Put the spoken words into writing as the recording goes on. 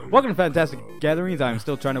Welcome to Fantastic Gatherings. I'm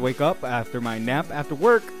still trying to wake up after my nap after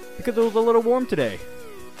work because it was a little warm today.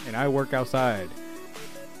 And I work outside.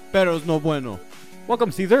 Pero es no bueno.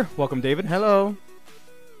 Welcome, Caesar. Welcome, David. Hello.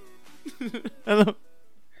 Hello.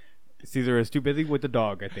 Caesar is too busy with the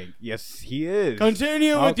dog, I think. Yes, he is.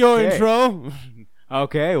 Continue with your Okay. intro.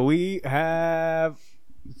 Okay, we have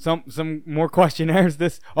some more questionnaires.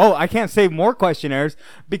 I can't say more questionnaires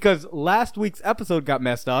because last week's episode got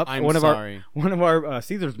messed up. I'm one sorry. Of our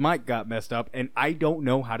Caesar's mic got messed up, and I don't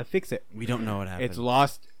know how to fix it. We don't know what happened. It's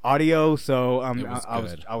lost audio, so It was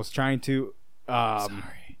good. I was trying to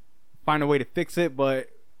Sorry. find a way to fix it, but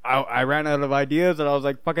I ran out of ideas, and I was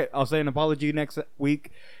like, fuck it, I'll say an apology next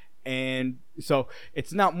week. And so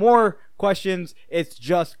it's not more questions, it's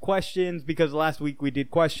just questions, because last week we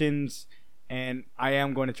did questions, and I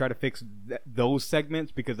am going to try to fix those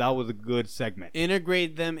segments because that was a good segment.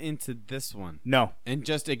 Integrate them into this one. No. And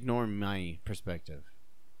just ignore my perspective.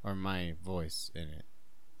 Or my voice in it.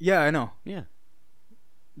 Yeah, I know. Yeah.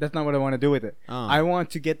 That's not what I want to do with it. Oh. I want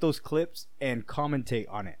to get those clips and commentate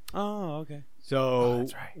on it. Oh, okay. So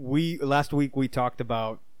that's right. Last week we talked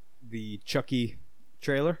about the Chucky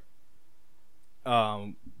trailer.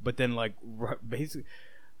 But then basically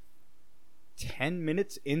 10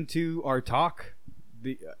 minutes into our talk,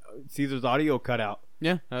 the Caesar's audio cut out.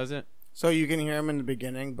 Yeah, that was it. So you can hear him in the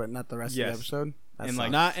beginning, but not the rest Yes. of the episode? And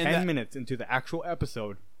sucks. not in 10 that- minutes into the actual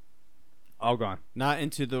episode, all gone. Not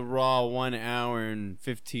into the raw 1 hour and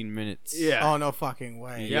 15 minutes. Yeah. Oh, no fucking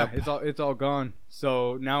way. Yeah, Yep. it's all gone.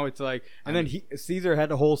 So now it's like, and then Caesar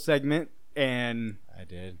had a whole segment, and I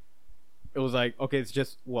did. it was like, okay, it's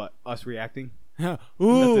just what, us reacting.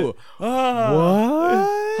 Ooh. What? All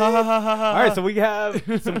All right, so we have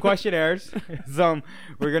some questionnaires.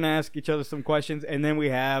 We're gonna ask each other some questions, and then we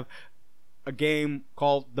have a game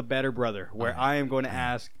called The Better Brother, where I am going to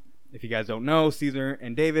ask. If you guys don't know, Caesar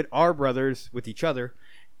and David are brothers with each other,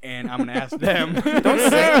 and I'm gonna ask them. Don't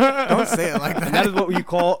say it like that. And that is what you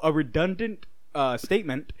call a redundant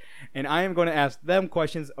statement. And I am going to ask them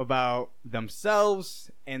questions about themselves,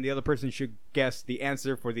 and the other person should guess the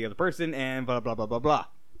answer for the other person, and blah blah blah blah blah.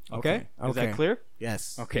 Okay? Is that Okay. clear?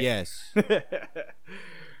 Yes. Okay. Yes.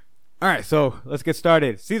 All right, so let's get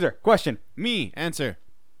started. Caesar, question. Me. Answer.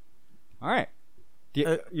 All right.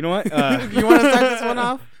 You know what? You want to start this one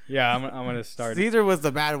off? Yeah, I'm gonna start. Caesar was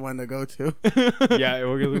the bad one to go to. Yeah,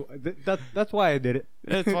 that's why I did it.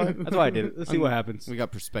 That's why. That's why I did it. Let's see what happens. We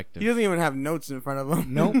got perspective. He doesn't even have notes in front of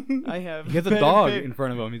him. Nope. I have. He has a dog in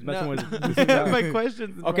front of him. He's messing with. I have my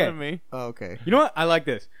questions in Okay. front of me. Oh, okay. You know what? I like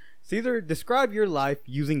this. Caesar, describe your life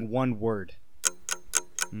using one word.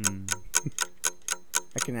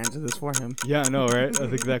 I can answer this for him. Yeah, I know, right?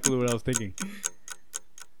 That's exactly what I was thinking.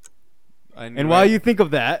 I need And to while write- you think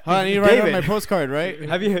of that, I need to write it on David, my postcard, right?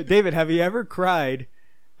 have you ever cried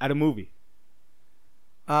at a movie?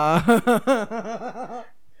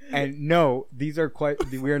 And no, these are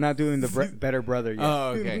we are not doing the Better Brother yet. Oh,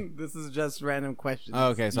 okay. This is just random questions. Oh,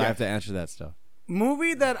 okay, so I Yeah. have to answer that stuff.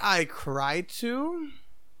 Movie that I cried to?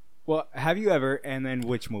 Well, have you ever? And then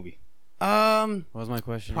which movie? What was my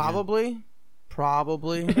question? again?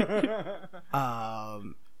 Probably.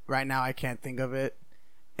 Right now I can't think of it.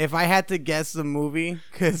 If I had to guess the movie,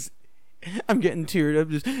 because I'm getting teared up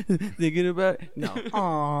just thinking about it. No.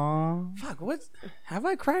 Aww. Fuck, have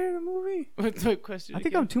I cried in a movie? What's my question? I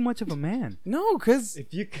think I'm too much of a man. No, because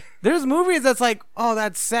If you, there's movies that's like, oh,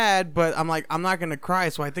 that's sad, but I'm like, I'm not going to cry,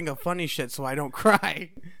 so I think of funny shit, so I don't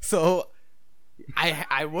cry. So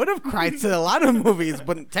I would have cried to a lot of movies,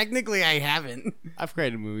 but technically I haven't. I've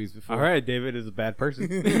cried in movies before. all right, David is a bad person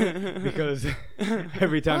because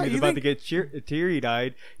every time What, he's you about to get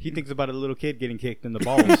teary-eyed, he thinks about a little kid getting kicked in the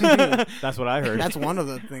balls. That's what I heard. That's one of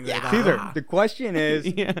the things. I got. Caesar, the question is,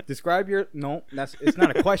 Yeah. describe your... No, it's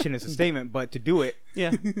not a question, it's a statement, but to do it, Yeah.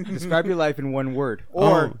 describe your life in one word.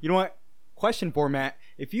 Or, Oh. you know what? Question format.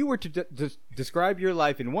 If you were to describe your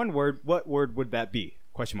life in one word, what word would that be?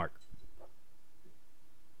 Question mark.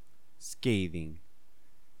 Scathing.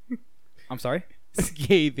 I'm sorry?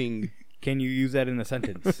 Scathing. Can you use that in a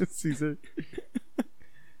sentence? Caesar.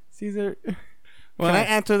 Caesar. Well, Can I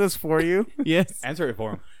answer this for you? Yes. Answer it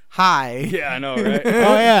for him. Hi. Yeah, I know, right?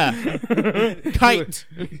 Oh yeah. Kite.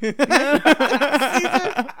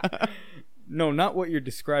 No, not what you're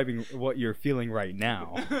describing, what you're feeling right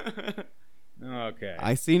now. Okay.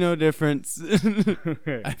 I see no difference.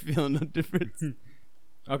 Okay, I feel no difference.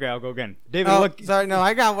 I'll go again. David, Oh, what... sorry. No,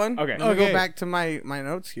 I got one. Okay. Let me Okay. go back to my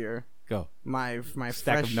notes here. Go. My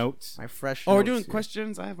stack fresh of notes. My fresh. Oh, we're notes doing here.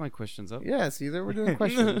 questions. I have my questions up. Yeah, Caesar, we're doing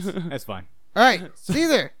questions. That's fine. All right,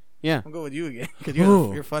 Caesar. Yeah. I'll go with you again because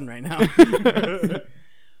Ooh. you're fun right now.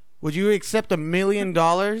 Would you accept $1 million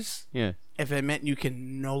Yeah. if it meant you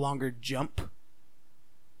can no longer jump?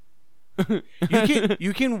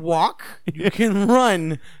 You can walk, you can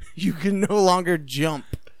run, you can no longer jump.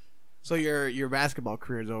 So your basketball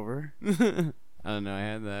career is over. I don't know. I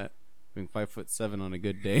had that. Being 5'7" on a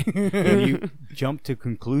good day. Can you jump to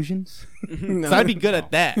conclusions? No. So I'd be good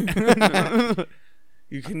at that.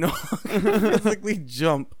 You can no longer physically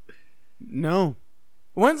jump. No.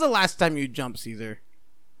 When's the last time you jumped, Caesar?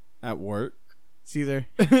 At work? Caesar?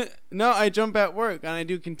 No, I jump at work and I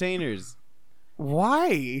do containers.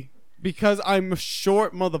 Why? Because I'm a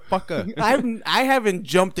short motherfucker. I haven't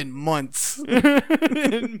jumped in months.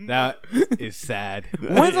 That is sad.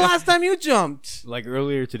 When's the last time you jumped? Like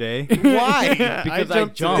earlier today. Why? Because I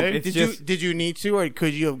jumped. today. It's Did you need to, or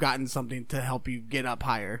could you have gotten something to help you get up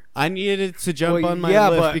higher? I needed to jump Well, on my yeah,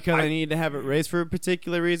 lift but because I I needed to have it raised for a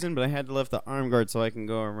particular reason, but I had to lift the arm guard so I can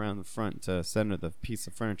go around the front to center the piece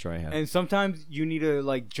of furniture I have. And sometimes you need to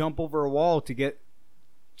like jump over a wall to get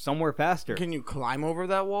somewhere faster. Can you climb over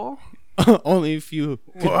that wall? Only if you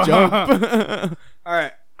could jump. All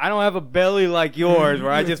right. I don't have a belly like yours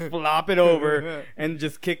where I just flop it over and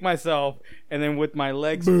just kick myself and then with my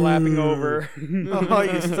legs flapping over. Oh,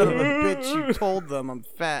 you son of a bitch. You told them I'm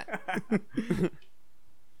fat.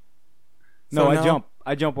 No, So I no? jump.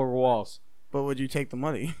 I jump over walls. But would you take the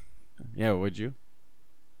money? Yeah, would you?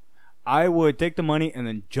 I would take the money and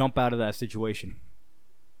then jump out of that situation.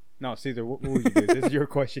 No, Caesar, what would you do? This is your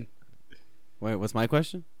question. Wait, what's my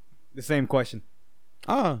question? The same question.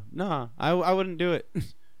 Oh, no. I wouldn't do it.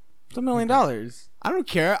 It's $1 million. I don't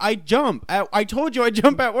care. I jump. I told you I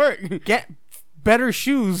jump at work. Get better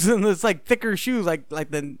shoes and it's like thicker shoes like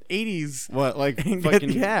the 80s. What, like Get-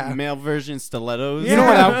 fucking yeah. male version stilettos? You know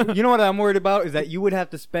what? You know what I'm worried about is that you would have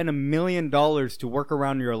to spend $1 million to work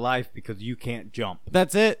around your life because you can't jump.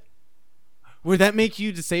 That's it. Would that make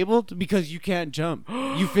you disabled? Because you can't jump.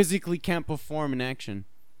 You physically can't perform an action.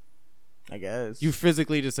 I guess. You're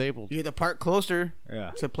physically disabled. You get to park closer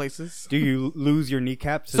Yeah. to places. Do you lose your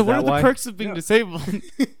kneecaps? So Is what that are the why? perks of being disabled?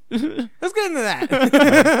 Let's get into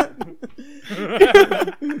that.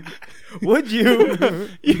 Would you?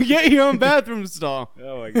 You get your own bathroom stall.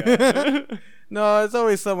 Oh my god. No, it's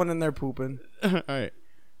always someone in there pooping. All right.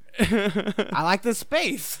 I like the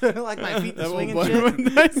space. I like my feet to swing and Boy,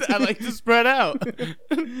 shit. nice. I like to spread out.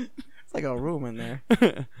 It's like a room in there.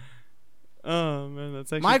 Oh man,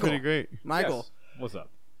 that's actually Michael. pretty great. Michael, Yes. What's up?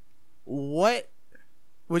 what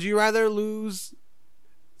would you rather lose?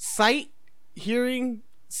 Sight, hearing,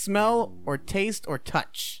 smell, or taste, or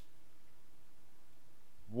touch?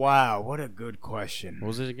 Wow, what a good question. What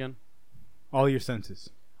was it again? All your senses.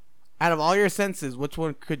 Out of all your senses, which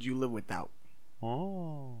one could you live without?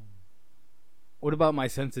 Oh. What about my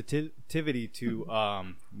sensitivity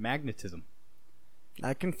to magnetism?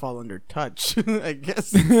 That can fall under touch, I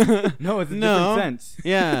guess. No, it's a No. different sense.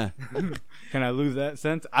 Yeah. Can I lose that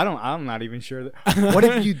sense? I'm not even sure. What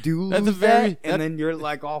if you do That's lose a very- that and then you're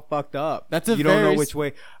like all fucked up? That's a you don't know very which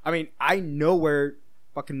way. I mean, I know where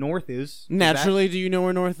fucking north is. Naturally, do you know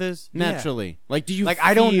where north is? Yeah. Naturally. Like, do you Like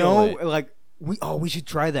I don't feel know. it? Like we should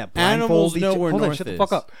try that. Animals Blindfold know each, where hold on, north shut the is.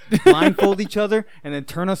 fuck up. Blindfold each other and then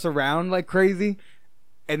turn us around like crazy,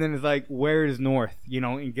 and then it's like, where is north? You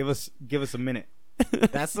know, and give us a minute.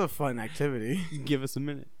 That's a fun activity. Give us a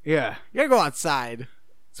minute. Yeah. You gotta go outside.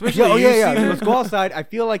 Especially Yeah, oh you, yeah. Caesar. Let's go outside. I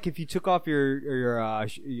feel like if you took off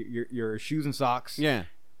your shoes and socks, Yeah.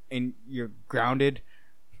 and you're grounded,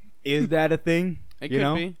 is that a thing? It you could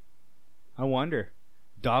know? be. I wonder.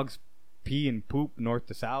 Dogs pee and poop north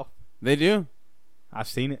to south. They do. I've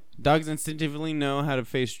seen it. Dogs instinctively know how to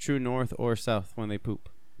face true north or south when they poop.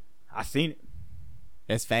 I've seen it.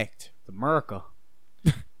 It's fact. It's America.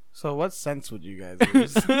 So what sense would you guys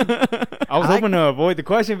lose? I was I- hoping to avoid the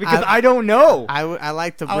question because I, I- don't know. I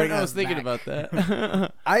like to bring I us was thinking back. about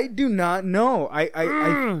that. I do not know. I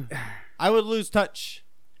I would lose touch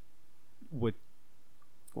would.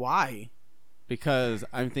 Why? because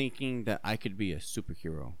I'm thinking that I could be a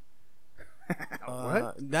superhero.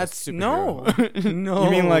 That's A no, superhero. no.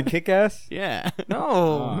 You mean like kick ass? Yeah.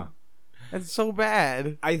 no? That's so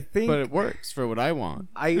bad. I think. But it works for what I want.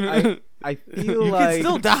 I feel You like can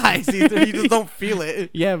still die, Caesar. You just don't feel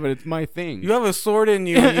it. Yeah, but it's my thing. You have a sword in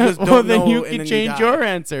you. And you just don't well, then know, you and can then change die. your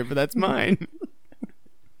answer, but that's mine.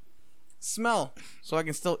 Smell, so I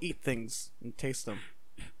can still eat things and taste them.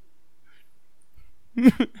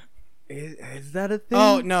 Is that a thing?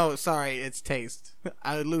 Oh no, sorry, it's taste.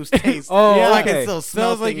 I would lose taste. Oh, yeah, I okay. can still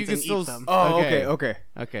smell Smells like things you can and still eat them. Oh, Okay. okay.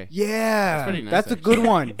 Okay. Yeah, That's pretty nice, That's a actually. good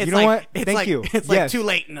one. It's You know like, what? It's Thank like, you. It's like Yes. too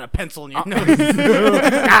late and a pencil in your nose.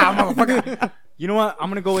 Ah, motherfucker. You know what? I'm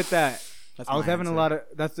gonna go with that. That's I was my having a answer. lot of.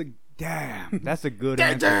 That's a damn. That's a good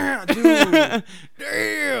answer. Damn, dude.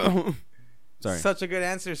 Damn. Sorry. Such a good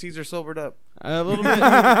answer. Caesar sobered up. A little bit.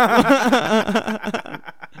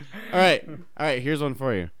 All right. Here's one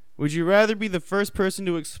for you. Would you rather be the first person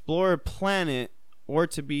to explore a planet or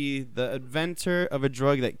to be the inventor of a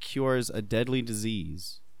drug that cures a deadly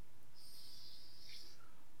disease?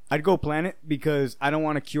 I'd go planet because I don't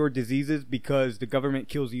want to cure diseases because the government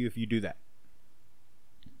kills you if you do that.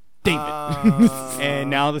 David. And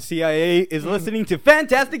now the CIA is listening to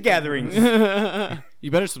Fantastic Gatherings.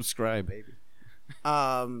 You better subscribe, baby.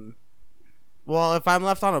 Well, if I'm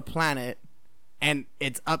left on a planet and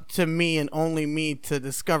it's up to me and only me to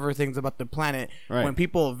discover things about the planet, Right. when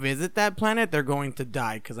people visit that planet, they're going to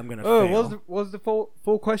die because I'm gonna Oh, fail. what was the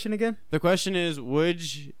full question again? The question is, would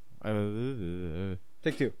you...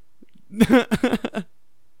 Take two. The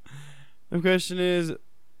question is,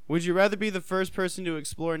 would you rather be the first person to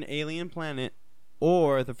explore an alien planet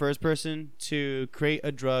or the first person to create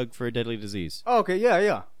a drug for a deadly disease? Oh, okay,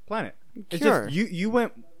 yeah. Planet. It's Sure. just you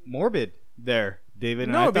went morbid there, David,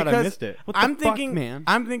 and No, I thought I because missed it. What the I'm fuck, thinking, man?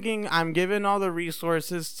 I'm thinking, I'm given all the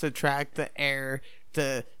resources to track the air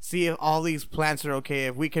to see if all these plants are okay,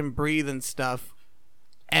 if we can breathe and stuff,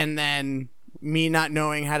 and then me not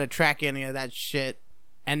knowing how to track any of that shit,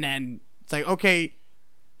 and then it's like, okay,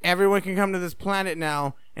 everyone can come to this planet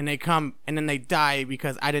now, and they come, and then they die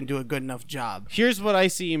because I didn't do a good enough job. Here's what I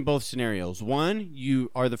see in both scenarios. One,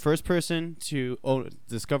 you are the first person to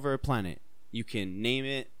discover a planet. You can name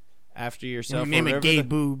it after yourself. Name or it whatever Gay the-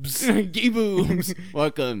 Boobs. Gay boobs.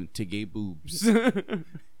 Welcome to Gay Boobs.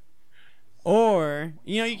 Or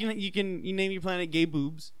you name your planet Gay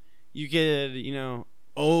Boobs. You could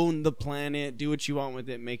own the planet, do what you want with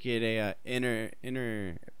it, make it a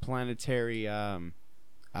interplanetary I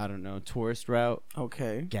don't know, tourist route,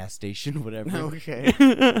 Okay. gas station, whatever.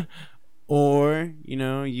 Okay. Or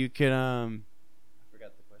you could I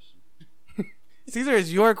forgot the question. Caesar,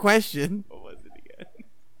 it's your question. What was it again?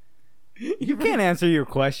 You can't answer your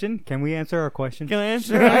question. Can we answer our question? Can I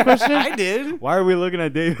answer that question? I did. Why are we looking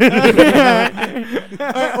at David?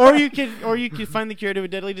 or you could find the cure to a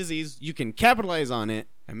deadly disease. You can capitalize on it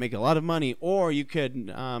and make a lot of money, or you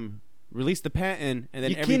could release the patent and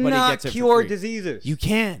then You everybody cannot gets it cure for free. diseases. You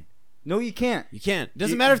can. No, you can't. You can.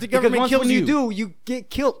 Doesn't matter if the government because kills once when you. you do, you get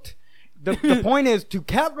killed. The point is to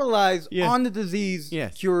capitalize Yeah. on the disease.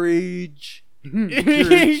 Yes. Curage.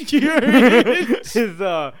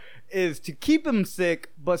 Is to keep him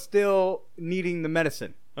sick but still needing the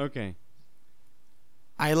medicine. Okay.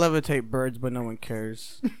 I levitate birds, but no one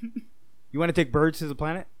cares. You want to take birds to the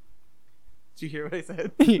planet? Did you hear what I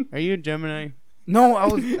said? Are you a Gemini? No, I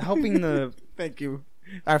was helping the. Thank you.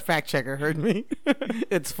 Our fact checker heard me.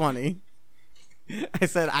 It's funny. I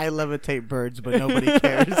said I levitate birds, but nobody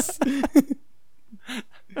cares.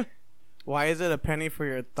 Why is it a penny for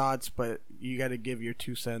your thoughts, but you got to give your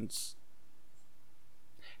 2 cents?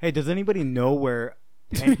 Hey, does anybody know where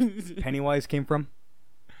Pennywise came from?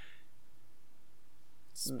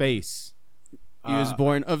 Space. He was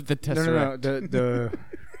born of the Tesseract. No. The.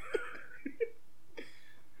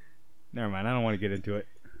 Never mind. I don't want to get into it.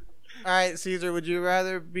 All right, Caesar, would you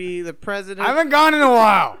rather be the president? I haven't gone in a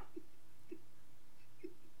while.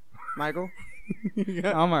 Michael?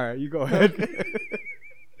 I'm alright. You go ahead.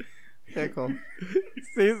 Okay, cool.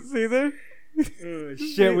 Caesar?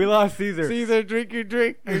 Shit, we lost Caesar. Caesar, drink your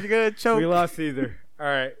drink. Or you're going to choke. We lost Caesar. All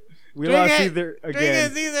right. We Drink lost it. Caesar Drink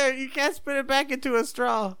again. it, Caesar. You can't spit it back into a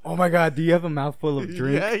straw. Oh my god, do you have a mouthful of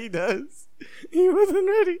drink? Yeah, he does. He wasn't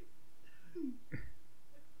ready.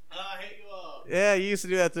 I hate you all. Yeah, you used to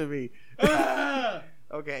do that to me.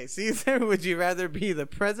 Okay, Caesar, would you rather be the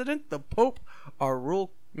president, the pope, or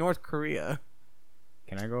rule North Korea?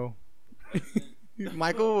 Can I go?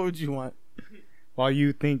 Michael, what would you want? While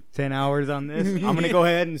you think 10 hours on this, I'm going to go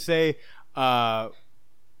ahead and say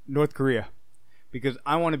North Korea. Because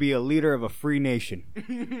I want to be a leader of a free nation.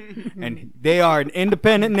 And they are an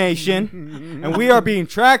independent nation. And we are being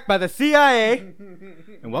tracked by the CIA.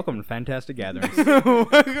 And welcome to Fantastic Gatherings.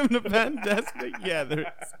 Welcome to Fantastic Gatherings.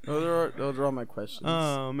 Those are all my questions.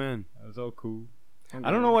 Oh man. That was so cool.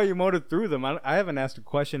 I don't know why you motored through them. I haven't asked a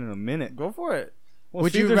question in a minute. Go for it. Well,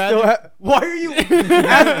 Would you Caesar rather- still why are you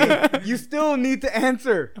asking? You still need to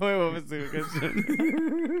answer. Wait, what was the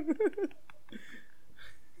question?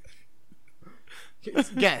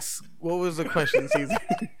 Guess. What was the question, Caesar?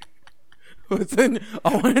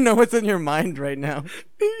 I want to know what's in your mind right now.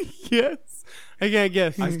 Yes. I can't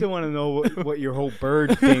guess. I still want to know what your whole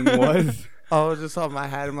bird thing was. Oh, just something I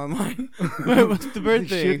had in my mind. What's the bird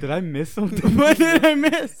Shit, thing? did I miss something? What did I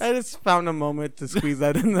miss? I just found a moment to squeeze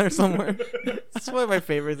that in there somewhere. It's one of my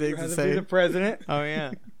favorite things to Rather be say. the president, Oh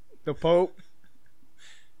yeah. the Pope,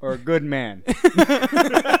 or a good man?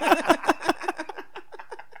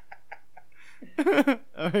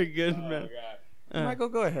 Alright, good man. Michael,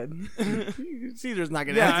 go ahead. Caesar's not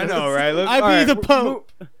gonna. Yeah, I answer know, this. right? I'd be the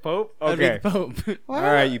Pope. Pope? I'd be Okay. the Pope. Why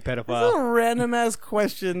All right, you This is pedophile. a random ass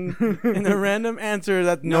question and a random answer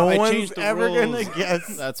that no I one's changed the ever gonna rules.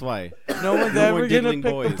 guess. That's why. No one's No ever more gonna diddling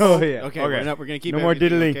pick boys. the Oh, Pope. yeah. Okay, Okay. we're gonna keep No more everything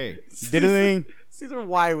diddling. Okay. Diddling. Caesar,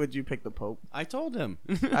 why would you pick the Pope? I told him.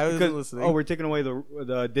 I was 'Cause- listening. Oh, we're taking away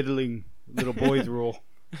the diddling little boys rule.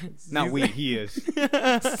 Not we, he is.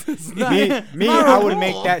 It's not- Me, it's me, not a I would rule.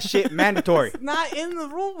 make that shit mandatory. It's not in the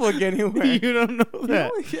rule book anywhere. You don't know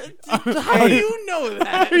that. How do you know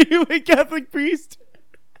that? Are you a Catholic priest?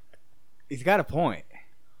 He's got a point.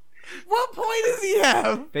 What point does he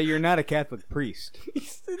have? That you're not a Catholic priest. Neither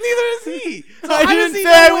is he. So I how does didn't he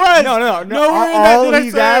say know I what- was. No. Nowhere in that All did I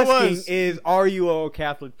he's say I asking was. is, are you a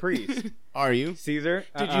Catholic priest? Are you? Caesar?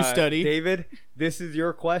 Did you study? David, this is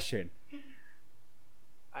your question.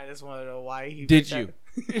 I just want to know why he. Did picked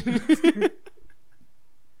you?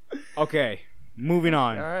 Okay, moving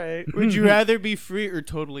on. that. All right. Would you rather be free or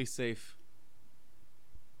totally safe?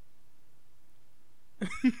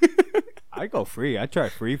 I go free. I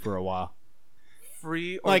tried free for a while.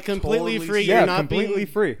 Free or Like, completely totally free, safe? You're Yeah, not completely being-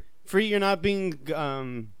 free. Free, you're not being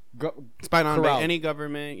Go, spied on by corralled. any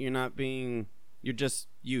government. You're not being. You're just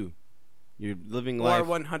you. You're living Or life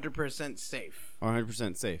 100% safe.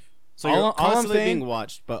 100% safe. So All you're I'm constantly saying- being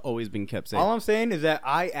watched, but always being kept safe. All I'm saying is that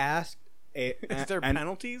I asked. Is there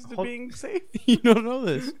penalties to hold- being safe? You don't know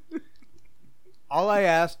this. All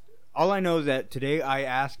I know is that today I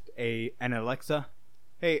asked an Alexa,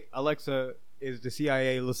 "Hey Alexa, is the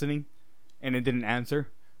CIA listening?" And it didn't answer,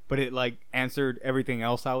 but it like answered everything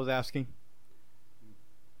else I was asking.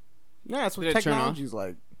 Yeah, that's what Did it turn off? technology's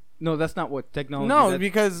like. No, that's not what technology. No, that's-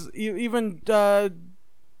 because even Not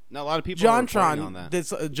a lot of people are reporting on JonTron that.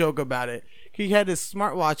 did a joke about it. He had his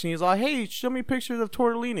smartwatch and he's like, "Hey, show me pictures of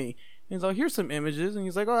tortellini." And he's like, "Here's some images," and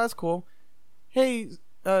he's like, "Oh, that's cool." "Hey,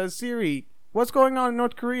 Siri, what's going on in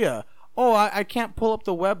North Korea?" "Oh, I can't pull up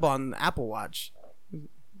the web on the Apple Watch."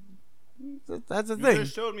 That's the You thing.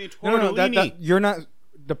 just showed me No, tortellini. that you're not.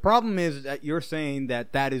 The problem is that you're saying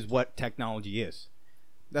that is what technology is.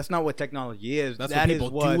 That's not what technology is. That's That what is people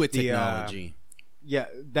what do with the, technology. Yeah,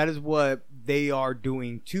 that is what they are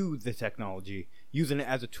doing to the technology, using it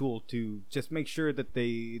as a tool to just make sure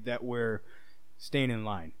that we're staying in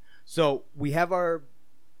line. So we're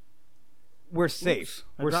safe.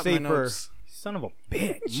 I We're dropped my safer. notes. Son of a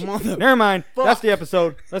bitch. Mother- Never mind. That's the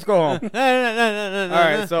episode. Let's go home. No.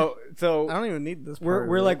 All right. So I don't even need this. we're part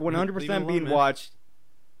we're of like it. 100% being man. watched.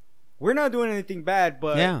 We're not doing anything bad,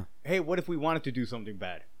 but Yeah. hey, what if we wanted to do something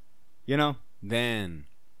bad? You know, Then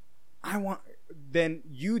then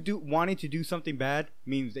wanting to do something bad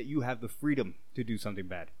means that you have the freedom to do something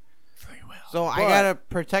bad. So I But- gotta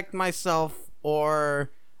protect myself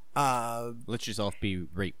or let yourself be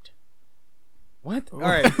raped. What? All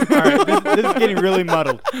right. This is getting really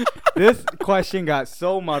muddled. This question got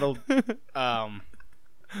so muddled. But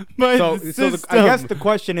I guess the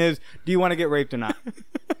question is, do you want to get raped or not?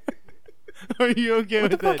 Are you okay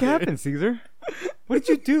What the with that? fuck happened, Caesar? What did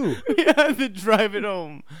you do? We had to drive it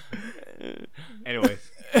home. Anyways,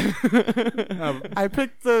 I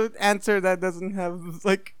picked the answer that doesn't have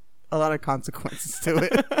like a lot of consequences to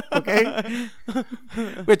it. Okay,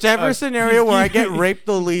 whichever scenario where I get raped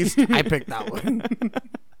the least, I pick that one.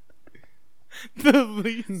 The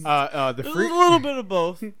least. the There's free. a little bit of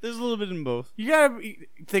both. There's a little bit in both. You gotta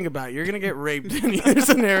think about it. You're gonna get raped in either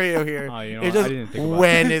scenario here. Oh, you know It's what? I just, didn't think about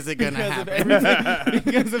when is it gonna Because of happen? everything.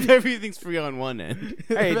 Because of everything's free on one end.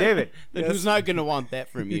 Hey, David. Then who's not gonna want that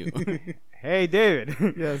from you? Hey, David.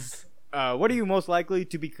 Yes. What are you most likely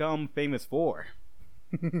to become famous for?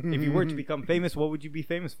 If you were to become famous, what would you be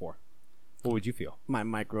famous for? What would you feel? My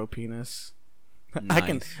micro penis.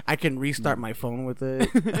 Nice. I can restart my phone with it.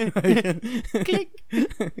 Click.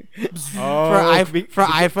 For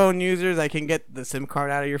iPhone users, I can get the SIM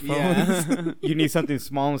card out of your phone. Yeah. You need something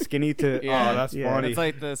small and skinny to. Yeah. Oh, that's Yeah. funny. It's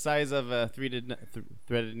like the size of a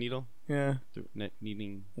threaded needle. Yeah.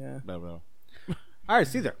 Needing. Yeah. Blah, blah. All right,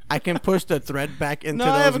 Caesar. I can push the thread back into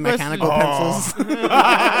No, I have those a question. mechanical Oh. pencils.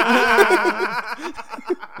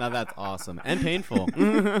 Now that's awesome and painful.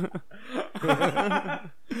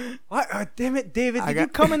 What? Damn it, David! I Did you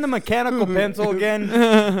got- come in the mechanical pencil again?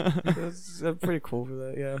 That's pretty cool for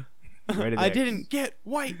that, yeah. Right I didn't get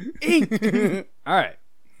white ink. All right.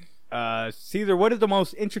 Caesar, what is the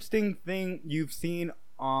most interesting thing you've seen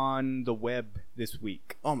on the web this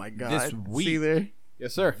week? Oh my god. This week. See there?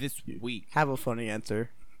 Yes, sir. This week. Have a funny answer.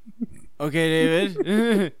 Okay,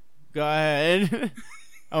 David. Go ahead.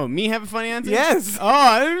 Oh, me have a funny answer? Yes.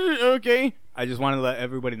 Oh, okay. I just want to let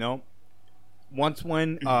everybody know. Once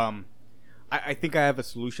when I think I have a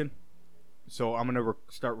solution, so I'm gonna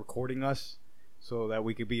start recording us so that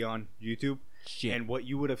we could be on YouTube. Shit. And what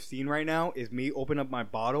you would have seen right now is me open up my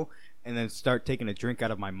bottle and then start taking a drink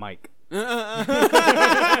out of my mic.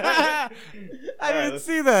 I didn't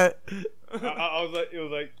see that. I was like, it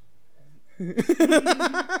was like.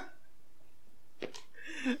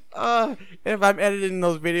 If I'm editing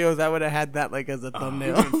those videos, I would have had that like as a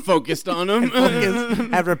thumbnail. Focused on him. Focus,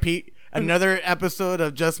 have repeat another episode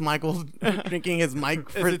of just Michael drinking his mic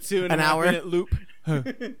for Is it 2.5 an hour. minute loop?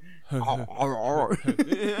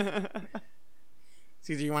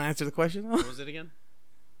 Caesar, you want to answer the question? What was it again?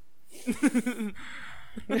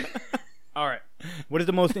 All right. What is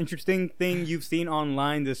the most interesting thing you've seen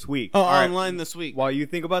online this week? Oh, All right. online this week. While you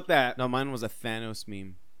think about that. No, mine was a Thanos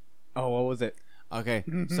meme. Oh, what was it? Okay,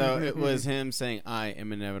 so it was him saying, "I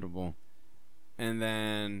am inevitable," and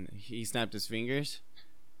then he snapped his fingers,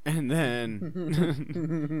 and then,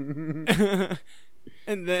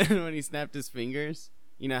 and then when he snapped his fingers,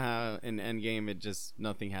 you know how in Endgame it just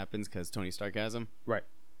nothing happens because Tony Stark has him. Right.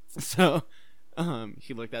 So,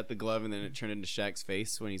 he looked at the glove, and then it turned into Shaq's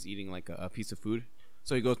face when he's eating like a piece of food.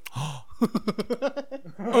 So he goes,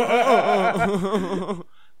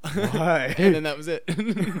 Why? and then that was it.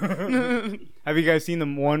 Have you guys seen the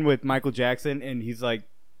one with Michael Jackson and he's like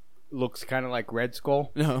looks kind of like Red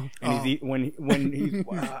Skull? No. And he's when he's eating-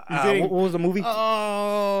 what was the movie?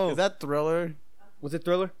 Oh. Is that Thriller? Was it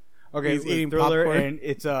Thriller? Okay, He's it was eating Thriller, popcorn. and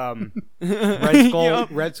it's Red Skull. Yup.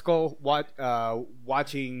 Red Skull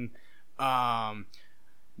watching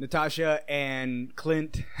Natasha and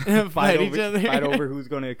Clint Fight each other. fight over who's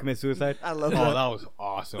going to commit suicide. I love Oh, that. that was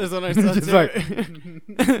awesome. That's what I saw Just too. like-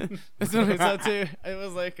 That's what I saw too. It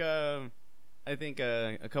was like I think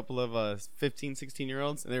a couple of 15,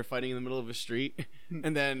 16-year-olds, and they were fighting in the middle of a street,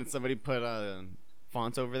 and then somebody put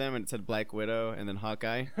fonts over them, and it said Black Widow and then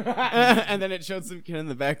Hawkeye, and then it showed some kid in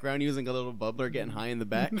the background using a little bubbler getting high in the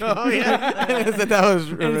back. Oh yeah, said that was.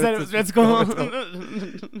 And it said it was Red Skull.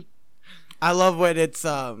 I love when it's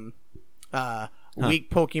weak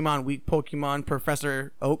Pokemon,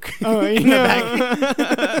 Professor Oak. Oh, in the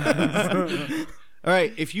yeah. All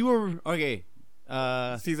right, if you were okay,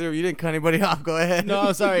 Caesar, you didn't cut anybody off. Go ahead.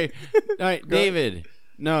 no, sorry. All right, David.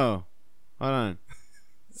 No, hold on.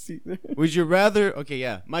 Caesar. Would you rather? Okay,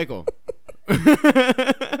 yeah, Michael. Wait,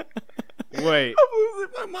 I'm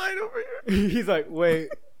losing my mind over here. he's like, wait,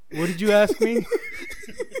 what did you ask me?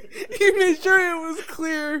 He made sure it was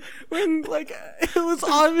clear when, like, it was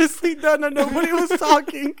obviously done and nobody was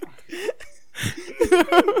talking.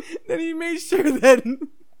 Then he made sure that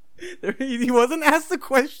he wasn't asked the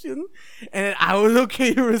question, and I was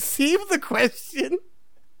okay to receive the question,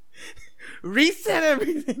 reset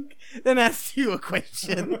everything, then ask you a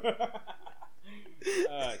question.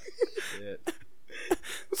 Shit.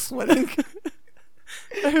 Sweating.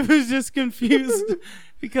 I was just confused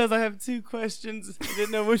because I have two questions. I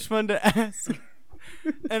didn't know which one to ask.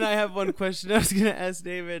 And I have one question I was going to ask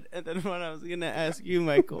David, and then one I was going to ask you,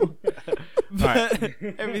 Michael. But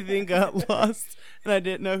everything got lost, and I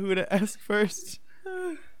didn't know who to ask first.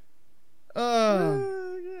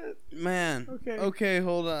 Man. Okay,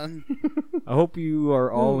 hold on. I hope you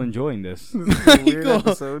are all enjoying this. Weird Michael,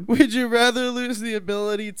 episode. would you rather lose the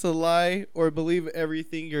ability to lie or believe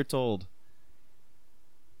everything you're told?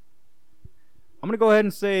 I'm gonna go ahead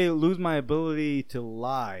and say lose my ability to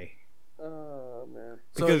lie. Oh, man.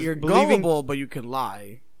 So Because you're believing- gullible, but you can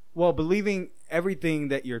lie. Well, believing everything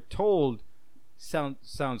that you're told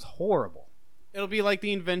sounds horrible. It'll be like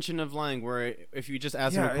the invention of lying, where if you just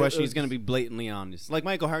ask him Yeah, a question, he's it's- going to be blatantly honest. Like,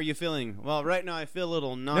 Michael, how are you feeling? Well, right now I feel a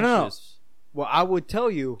little no. nauseous. Well, I would tell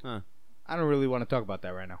you, Huh. I don't really want to talk about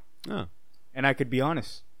that right now, Oh. and I could be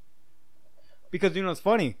honest. Because you know it's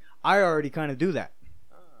funny, I already kind of do that.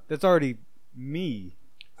 That's already me.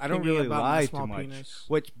 I don't Thinking really about my lie small too much. penis.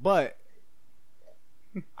 But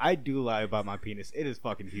I do lie about my penis. It is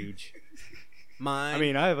fucking huge. Mine. I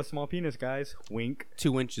mean, I have a small penis, guys. Wink.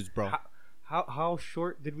 2 inches, bro. How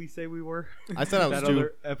short did we say we were? I said I was that 2.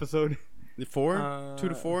 other episode. 4? 2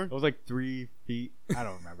 to 4? It was like 3 feet. I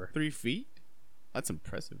don't remember. 3 feet? That's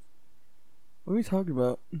impressive. What are we talking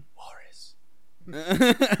about? Morris.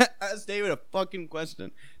 Ask David a fucking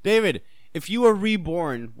question. David, if you were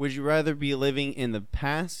reborn, would you rather be living in the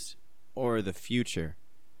past or the future?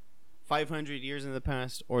 500 years in the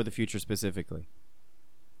past or the future specifically?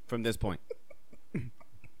 From this point.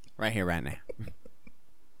 Right here, right now.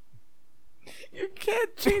 You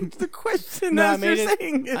can't change the question No, as you're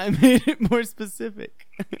saying it. I made it more specific.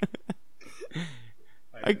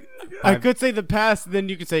 I could say the past, then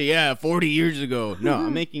you could say, yeah, 40 years ago. No,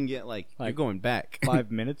 I'm making it like you're going back.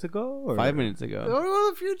 5 minutes ago? Or? 5 minutes ago. Go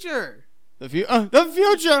to the future. The future!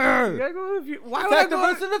 You gotta go to the future. Why would I Back to go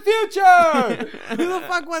Versus the Future! Who the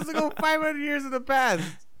fuck wants to go 500 years in the past?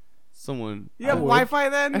 Someone. You have Wi-Fi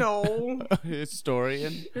then? No.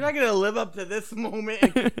 Historian. You're not gonna live up to this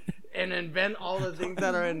moment and invent all the things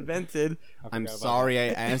that are invented. I'm sorry I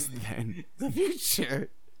asked then. The future.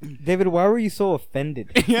 David, why were you so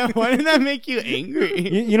offended? Yeah, why did that make you angry?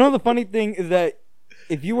 You know the funny thing is that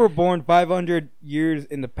if you were born 500 years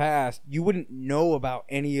in the past, you wouldn't know about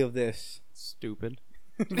any of this. Stupid.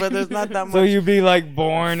 But there's not that much. So you'd be like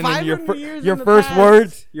born, and then 500 years your in the first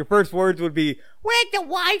past. words would be, Where's the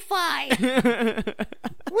Wi-Fi?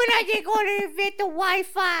 When are they going to invent the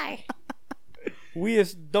Wi-Fi? "We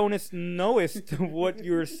don't knowest what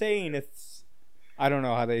you're saying." It's, I don't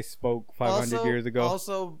know how they spoke 500 years ago.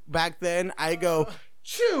 Also, back then, I go,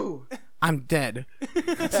 chew. I'm dead.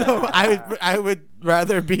 So I would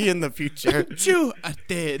rather be in the future. Chew, I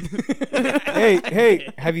did. hey,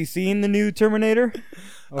 have you seen the new Terminator?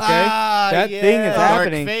 Okay, that thing is Dark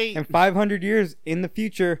happening Fate. in 500 years in the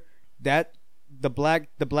future. That the black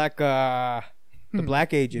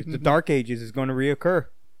ages, the dark ages is going to reoccur.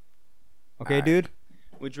 Okay, Alright. dude.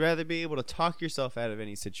 Would you rather be able to talk yourself out of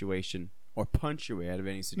any situation or punch your way out of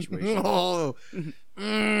any situation? Oh.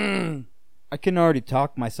 I can already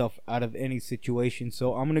talk myself out of any situation,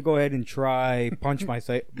 so I'm gonna go ahead and try punch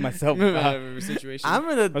myself Out out. of a situation. I'm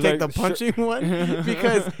gonna was take like, the punching one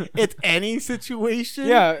because it's any situation.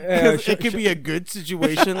 Yeah, 'Cause it could be a good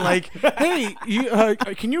situation. Like, hey, you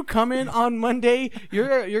can you come in on Monday?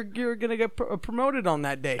 You're gonna get promoted on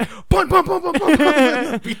that day. Pun, pun, pun, pun, pun,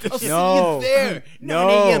 pun. Beat the shit. No, there. no.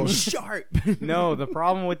 9 a.m. sharp. No, the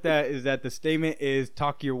problem with that is that the statement is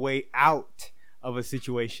talk your way out of a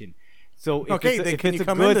situation. So if Okay, it's, then if can it's you a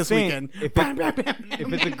come in good this thing, weekend? if, Bam, bam, bam, bam,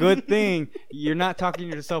 if it's a good thing, you're not talking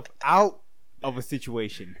yourself out of a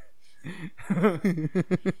situation.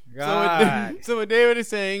 God. So what David is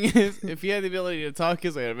saying is, if he had the ability to talk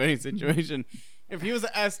his way out of any situation, if he was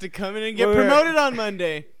asked to come in and get Wait. promoted on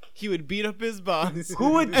Monday, he would beat up his boss. Who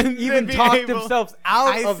would and even then be talk able- themselves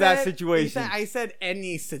out of that said- situation? I said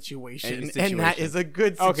any situation, Any and situation. that is a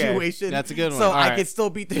good Okay, situation. that's a good one. So All I right. could still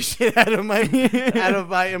beat the shit out of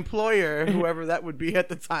my employer, whoever that would be at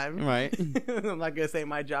the time. Right. I'm not gonna say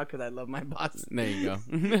my job because I love my boss. There you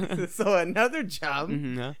go. So another job,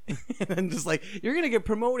 Mhm, and then just like you're gonna get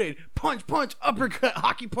promoted, punch, punch, uppercut,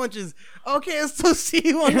 hockey punches. Okay, I'll still see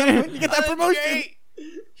you on that when you get that promotion. Great.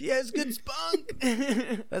 He has good spunk.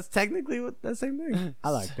 That's technically what that same thing. I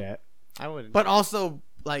like that. I wouldn't. But also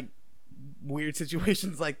like weird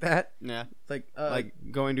situations like that. Yeah. Like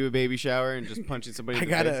going to a baby shower and just punching somebody I in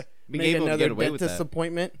the gotta face. Being make able to another get away with dentist that.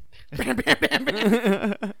 appointment. Bam, bam, bam,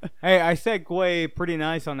 bam. Hey, I segue pretty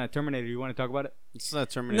nice on that Terminator. You want to talk about it? It's not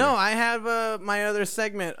Terminator. No, I have my other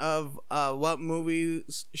segment of what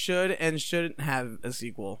movies should and shouldn't have a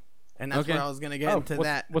sequel, and that's Okay. where I was gonna get into what's,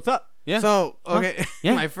 that. What's up? Yeah. So okay,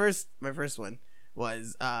 Yeah. my first one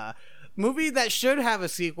was movie that should have a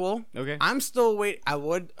sequel. Okay. I'm still wait. I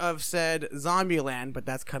would have said Zombieland, but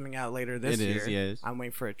that's coming out later this It year. is, yes. I'm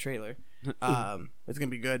waiting for a trailer. It's gonna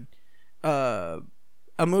be good.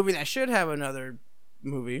 A movie that should have another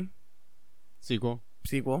movie Sequel.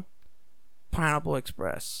 sequel. Pineapple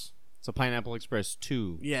Express. So Pineapple Express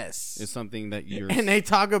 2 Yes. is something that you're. And they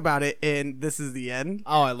talk about it in This Is the End.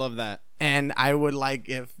 Oh, I love that. And I would like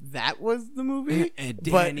if that was the movie. And but-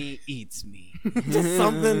 Danny eats me. Just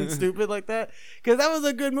something stupid like that. Because that was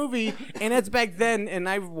a good movie. And it's back then. And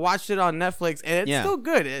I watched it on Netflix. And it's Yeah. still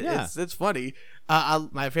good. Yeah. It's funny.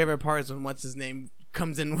 My favorite part is when what's his name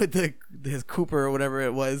comes in with his Cooper or whatever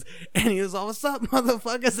it was. And he was all, "What's up,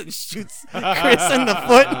 motherfuckers?" And shoots Chris in the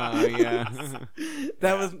foot. Oh yeah.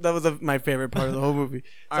 That was my favorite part of the whole movie.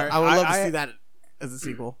 So Alright, I would love to I- see that as a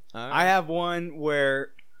sequel. I have one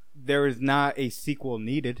where there is not a sequel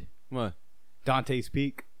needed. What? Dante's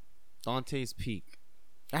Peak. Dante's Peak.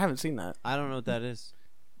 I haven't seen that. I don't know what that is.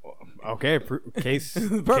 Okay, case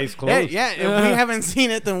Bro, case hey, closed. yeah, if we haven't seen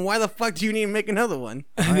it, then why the fuck do you need to make another one?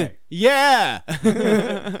 Alright. Yeah.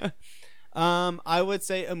 I would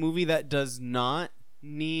say a movie that does not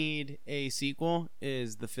need a sequel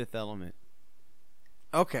is The Fifth Element.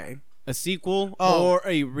 Okay. A sequel Oh. or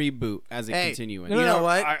a reboot as a Hey, continuing. You know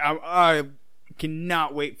what? I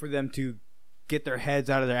cannot wait for them to get their heads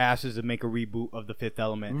out of their asses and make a reboot of The Fifth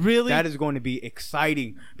Element. Really? That is going to be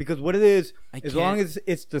exciting because what it is, as long as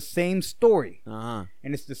it's the same story Uh-huh.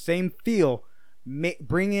 and it's the same feel,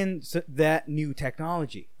 bring in that new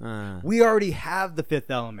technology. Uh. We already have The Fifth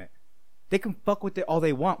Element. They can fuck with it all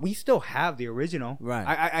they want. We still have the original. Right.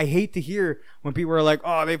 I hate to hear when people are like,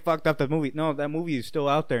 "Oh, they fucked up the movie." No, that movie is still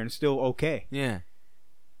out there and still okay. Yeah.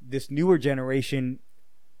 This newer generation,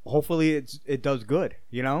 hopefully, it does good.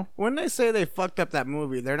 You know? When they say they fucked up that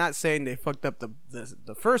movie, they're not saying they fucked up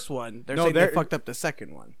the first one. They're No, saying they they're- fucked up the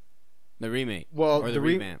second one. The remake. Well, or the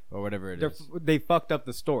revamp or whatever it is. They fucked up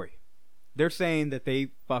the story. They're saying that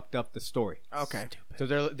they fucked up the story. Okay.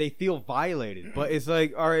 So they feel violated. But it's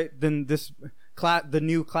like, all right, then the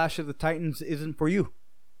new Clash of the Titans isn't for you.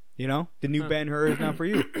 You know, the new Ben Hur is not for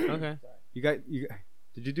you. Okay. You got.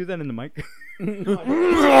 Did you do that in the mic?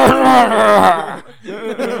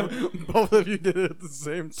 Both of you did it at the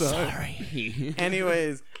same time. Sorry.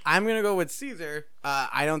 Anyways, I'm gonna go with Caesar.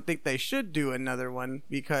 I don't think they should do another one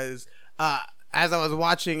because as I was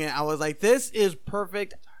watching it, I was like, this is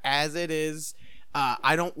perfect as it is.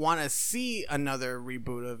 I don't want to see another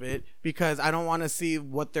reboot of it because I don't want to see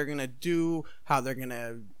what they're gonna do, how they're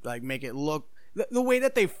gonna like make it look. The way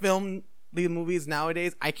that they film the movies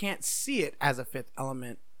nowadays, I can't see it as a Fifth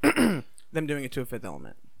Element. Them doing it to a Fifth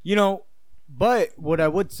Element. You know, but what I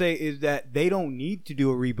would say is that they don't need to do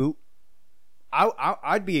a reboot.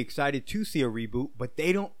 I'd be excited to see a reboot, but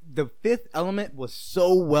they don't. The Fifth Element was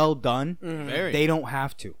so well done, Very. they don't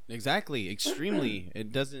have to. Exactly. Extremely.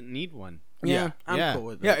 It doesn't need one. Yeah, I'm Yeah. cool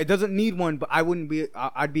with it. Yeah, it doesn't need one, but I wouldn't be.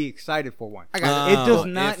 I'd be excited for one. I got it. It does Oh,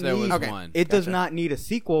 not if there was need. one. It does not need a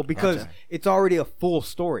sequel because Gotcha. it's already a full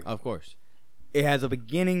story. Of course. It has a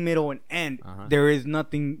beginning, middle, and end. Uh-huh. There is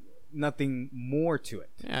nothing more to it.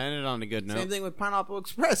 Yeah, I ended on a good note. Same thing with Pineapple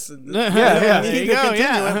Express. yeah. I There need you to go, continue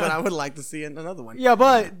yeah. it, but I would like to see another one. Yeah,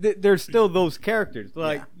 but there's still those characters.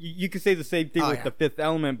 Like Yeah. you could say the same thing Oh, with yeah. the Fifth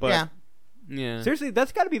Element, but Yeah. Yeah. seriously,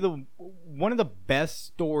 that's got to be one of the best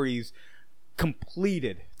stories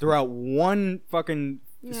completed throughout one fucking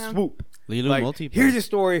Yeah. swoop. Lilo Like, Multiverse. here's your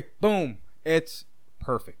story. Boom. It's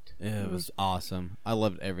perfect. It was awesome. I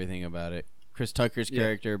loved everything about it. Chris Tucker's Yeah.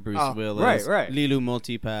 character, Bruce Oh, Willis, right. Lilu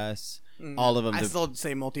Multipass, all of them. I still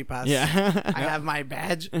say multipass. yeah. I have my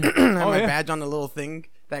badge. I have my yeah. badge on the little thing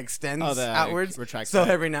that extends Oh, that outwards. retracts So out.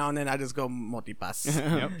 every now and then I just go multipass.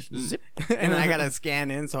 Yep. Zip. And then I gotta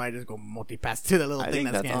scan in, so I just go multipass to the little I thing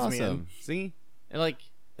think that that's scans me in. awesome. See,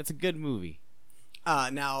 it's a good movie.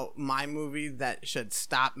 Now, my movie that should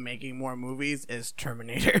stop making more movies is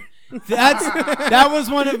Terminator. That was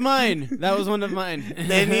one of mine. That was one of mine.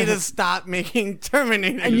 They need to stop making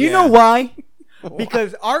Terminator. And you know why?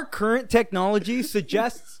 Because our current technology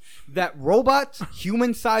suggests that robots,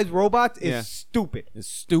 human-sized robots, is Yeah. stupid. It's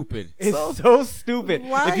stupid. It's so stupid.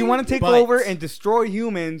 Why? If you want to take But- over and destroy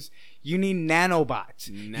humans, you need nanobots.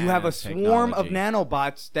 You have a swarm of Nanotechnology.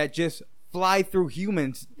 nanobots that just fly through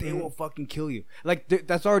humans. They will fucking kill you. Like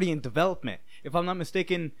that's already in development. If I'm not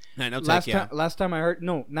mistaken, Nanotech, last time I heard,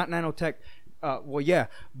 no, not nanotech. Well, yeah,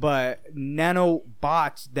 but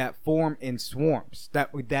nanobots that form in swarms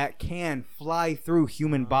that can fly through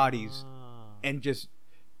human bodies and just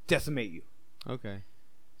decimate you. Okay.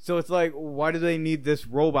 So it's like, why do they need this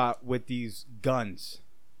robot with these guns?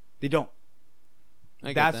 They don't. I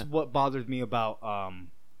get That's that. what bothers me about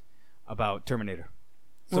Terminator.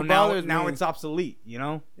 So What now bothers me- it's obsolete, you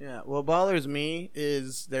know? Yeah, what bothers me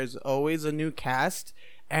is there's always a new cast,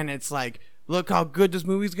 and it's like, look how good this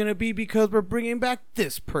movie's gonna be because we're bringing back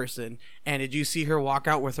this person. And did you see her walk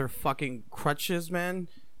out with her fucking crutches, man?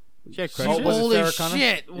 Yeah, Oh, was it Holy Sarah Connor?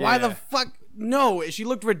 shit! Why the Yeah. fuck? No, she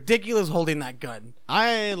looked ridiculous holding that gun.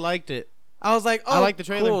 I liked it. I was like, oh, I like the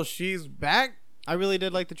trailer. Cool, she's back. I really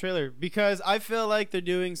did like the trailer because I feel like they're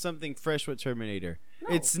doing something fresh with Terminator.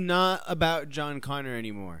 It's not about John Connor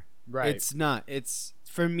anymore. Right. It's not. It's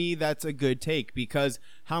for me that's a good take because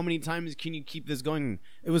how many times can you keep this going?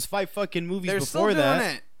 It was 5 fucking movies They're before still doing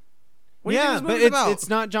that. it. What do you think Yeah, this but movie's it's about? it's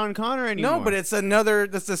not John Connor anymore. No, but it's another.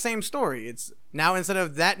 That's the same story. It's now instead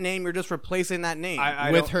of that name, you're just replacing that name.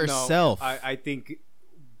 I With don't know. herself. I think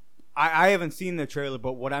I haven't seen the trailer,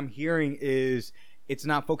 but what I'm hearing is it's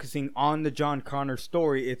not focusing on the John Connor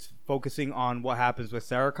story. It's focusing on what happens with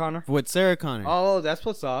Sarah Connor. with Sarah Connor. Oh, that's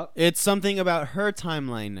what's up. It's something about her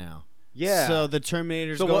timeline now. Yeah. So the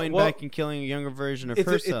Terminator's So going what- back and killing a younger version of it's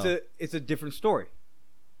herself. a different story.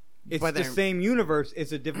 It's But the they're- same universe.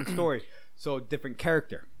 It's a different story. So a different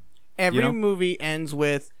character. Every You know? movie ends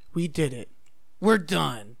with "We did it, we're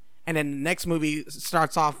done," and then the next movie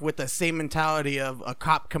starts off with the same mentality of a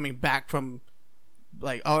cop coming back from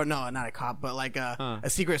like, oh no, not a cop, but like Huh. a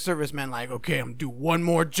Secret Service man, like, okay, I'm gonna do one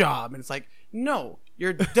more job, and it's like, no,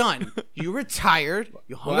 you're done. You retired.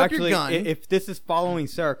 You hung Well, up actually, your gun. if this is following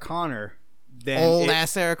Sarah Connor, then Old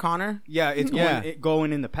ass Sarah Connor. yeah, it's going, Yeah.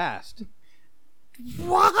 going in the past.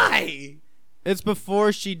 Why? It's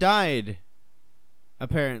before she died,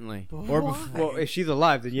 apparently. Or Why? before. Well, if she's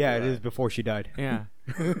alive, then yeah, it is before she died. Yeah.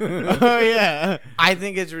 Oh yeah. I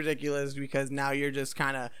think it's ridiculous because now you're just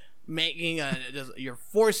kind of you're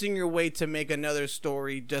forcing your way to make another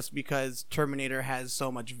story just because Terminator has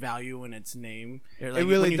so much value in its name. You're like, It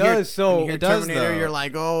really when you hear- does, so- when you hear It does, Terminator, though. you're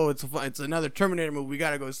like, oh, it's another Terminator movie. We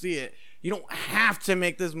gotta go see it. You don't have to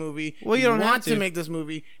make this movie. Well, you don't want have to. make this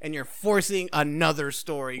movie, and you're forcing another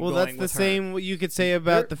story. Well, going that's the with her. same what you could say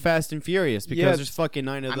about the Fast and Furious because Yes. there's fucking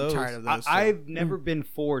 9 of I'm those. tired of those. too. I've never been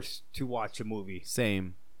forced to watch a movie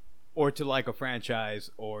Same. or to like a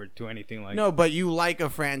franchise or to anything like. No, but you like a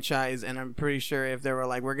franchise, and I'm pretty sure if they were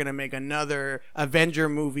like, we're gonna make another Avenger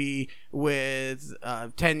movie with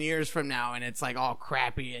 10 years from now, and it's like all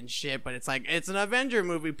crappy and shit, but it's like it's an Avenger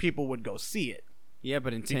movie, people would go see it. Yeah,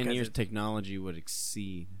 but in 10 Because years, it- technology would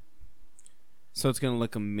exceed. So it's gonna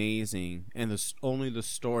look amazing, and only the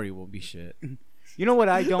story will be shit. You know what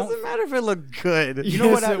I Doesn't don't. matter if it looked good. You know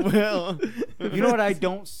what Yes, I it will. You know what I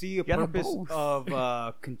don't see a Gotta purpose both.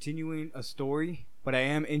 of continuing a story, but I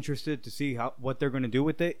am interested to see what they're going to do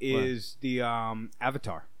with it. Is the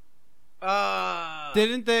Avatar?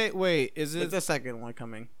 Didn't they? Wait, is It's it? the second one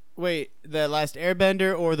coming. Wait, the last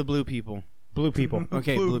Airbender or the Blue People? Blue people,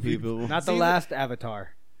 Okay, Blue People. not the See, last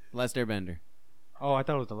Avatar. Last Airbender. Oh, I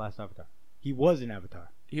thought it was the last Avatar. He was an Avatar.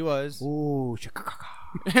 He was. Ooh, Chicago.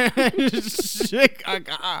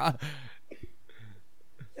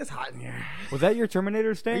 It's hot in here. was that your Terminator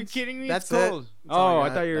Are you stance? kidding me? That's It's it. cold. That's all Oh, I I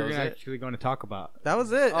got. thought you That were was it? actually going to talk about. That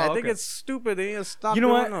was it. Oh, I think okay. it's stupid. They need to stop You know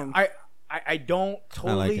doing what? them. I don't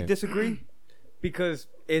totally it. disagree because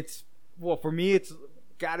it's for me it's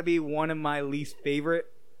got to be one of my least favorite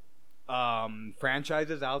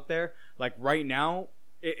franchises out there. Like right now,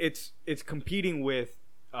 it's competing with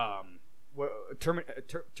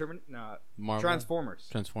Marvel. Transformers.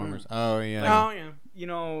 Transformers. Oh yeah. Oh yeah. You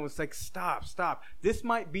know, it's like stop. This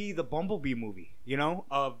might be the Bumblebee movie. You know,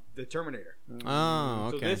 of the Terminator. Oh,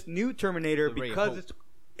 okay. So this new Terminator, The Ray of because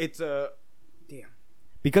Hope.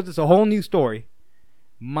 because it's a whole new story,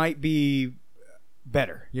 might be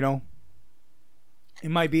better. You know, it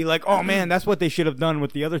might be like, oh man, that's what they should have done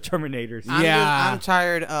with the other Terminators. Yeah. I'm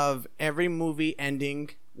tired of every movie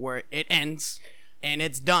ending where it ends and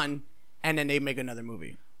it's done, and then they make another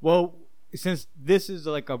movie. Well, since this is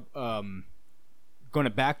like a going to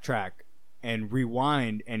backtrack and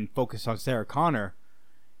rewind and focus on Sarah Connor,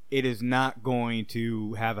 it is not going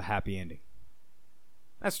to have a happy ending.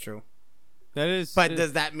 That's true. That is. But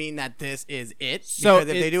does that mean that this is it? So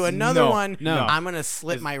because if they do it's- another no, one, no. I'm gonna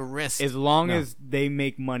slit my wrist. As long No. as they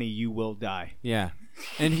make money, you will die. Yeah.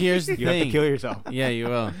 And here's the You have thing. to kill yourself. Yeah, you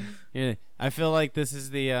will. Yeah. I feel like this is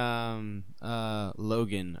the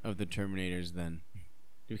Logan of the Terminators then,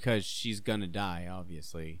 because she's gonna die.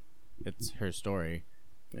 Obviously, it's her story.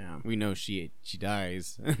 yeah. We know she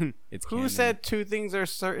dies. It's Who canon. said two things are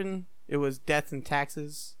certain? It was death and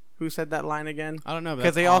taxes. Who said that line again? I don't know,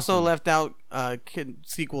 Because they also also left out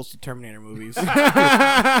sequels to Terminator movies.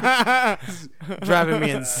 Driving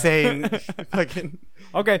me insane. Fucking.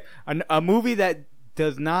 Okay, a movie that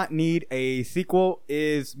does not need a sequel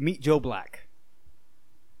is Meet Joe Black.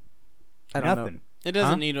 I don't Nothing. know. It doesn't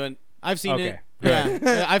Huh? need one. I've seen Okay. it.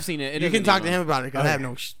 Yeah, I've seen it. It You doesn't can talk need to him one. about it because I have Okay.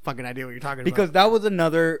 no fucking idea what you're talking Because about. that was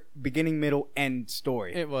another beginning, middle, end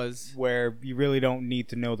story It was. where you really don't need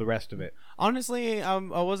to know the rest of it. Honestly, I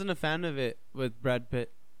wasn't a fan of it with Brad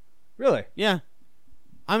Pitt. Really? Yeah,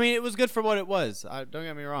 I mean, it was good for what it was. Don't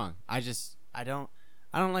get me wrong. I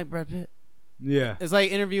don't like Brad Pitt. Yeah. It's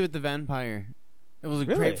like Interview with the Vampire. It was a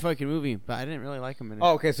Really? great fucking movie, but I didn't really like him in it.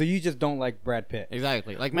 Oh, okay, so you just don't like Brad Pitt.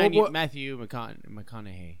 Exactly, like Well, Matthew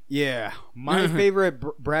McConaughey. Yeah. My favorite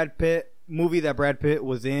Brad Pitt movie that Brad Pitt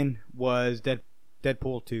was in was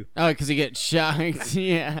Deadpool 2. Oh, because he gets shocked.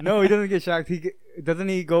 Yeah. No, he doesn't get shocked. Doesn't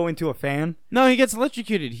he go into a fan? No, he gets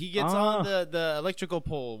electrocuted. He gets on Oh. the electrical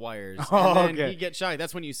pole wires, Oh, and then okay. he gets shocked.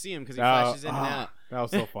 That's when you see him because he Oh, flashes in and oh, out. That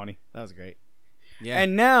was so funny. That was great. Yeah.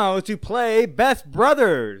 And now to play Best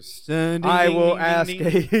Brothers. Dun, ding, I ding, will ding, ask ding,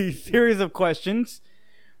 ding. a series of questions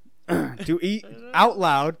to eat out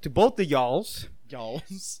loud to both the y'alls,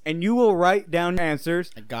 Y'alls. and you will write down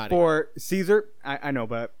answers I got it. for Caesar. I know,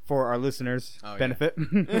 but for our listeners' Oh, yeah.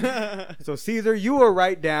 benefit. So Caesar, you will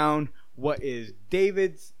write down what is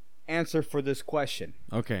David's answer for this question,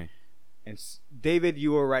 Okay. and David,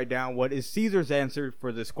 you will write down what is Caesar's answer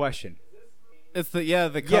for this question. It's the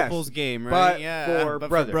Yes, couples game, right? but yeah, for but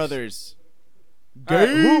brothers. for brothers. All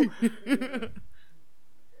right,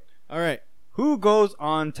 All right. who goes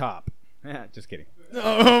on top? Just kidding.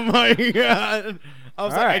 Oh my god! I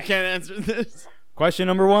was All like, I right. can't answer this. Question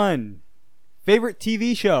number 1. Favorite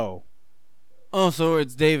TV show? Oh, so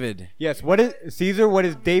it's David. Yes. What is Caesar? What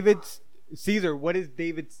is David's Caesar? What is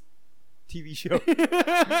David's TV show?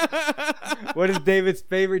 What is David's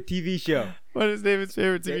favorite TV show? What is David's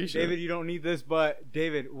favorite TV show? David, you don't need this, but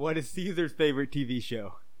David, what is Caesar's favorite TV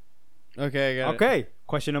show? Okay, I got it. Okay.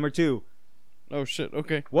 Question number 2. Oh shit.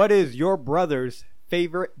 Okay. What is your brother's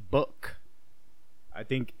favorite book? I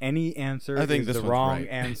think any answer I think is this the one's wrong right.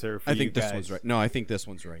 answer for I you think this guys. one's right. No, I think this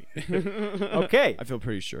one's right. Okay. I feel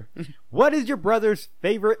pretty sure. What is your brother's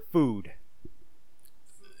favorite food?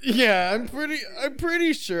 Yeah, I'm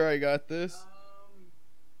pretty sure I got this.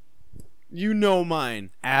 You know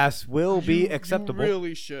mine. Ass will be You acceptable.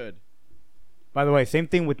 really should. By the way, same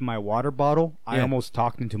thing with my water bottle. I Yeah. almost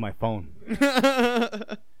talked into my phone.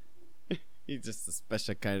 He's just a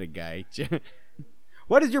special kind of guy.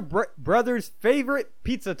 What is your brother's favorite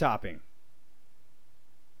pizza topping?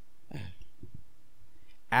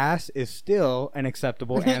 Ass is still an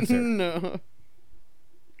acceptable answer. No.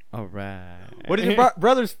 All right. What is your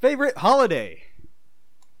brother's favorite holiday?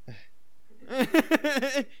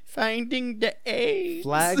 Finding the AIDS.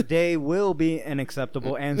 Flag Day will be an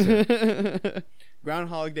acceptable answer.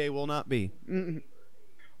 Groundhog Day will not be.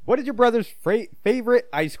 What is your brother's favorite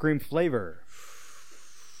ice cream flavor?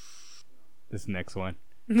 This next one.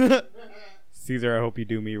 Caesar, I hope you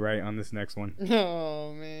do me right on this next one.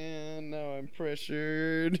 Oh man, now I'm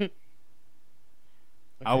pressured.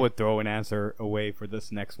 I would throw an answer away for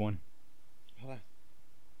this next one. Hold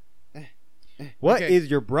on. What is Okay.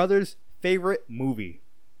 your brother's favorite movie?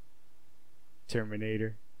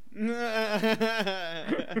 Terminator. Is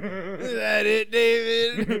that it,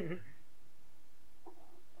 David?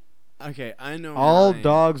 Okay, I know. All mine.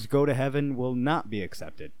 dogs go to heaven will not be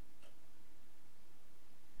accepted.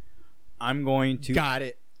 I'm going to Got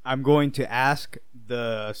it. I'm going to ask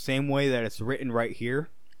the same way that it's written right here.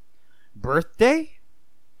 Birthday?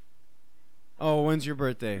 Oh, when's your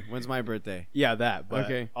birthday? When's my birthday? Yeah, that. But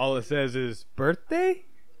Okay. all it says is birthday?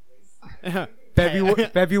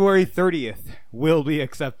 February 30th will be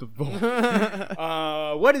acceptable.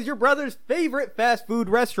 What is your brother's favorite fast food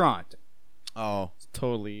restaurant? Oh, it's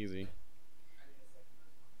totally easy.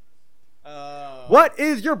 What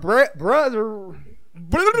is your brother?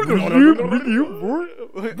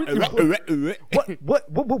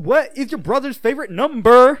 What is your brother's favorite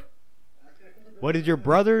number? What is your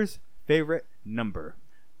brother's favorite number?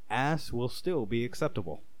 Ass will still be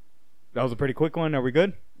acceptable. That was a pretty quick one. Are we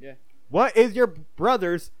good? Yeah. What is your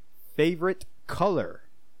brother's favorite color?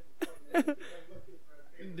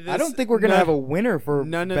 I don't think we're gonna have a winner for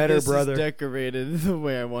None of better this brother. is decorated the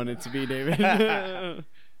way I want it to be, David.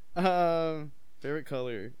 Favorite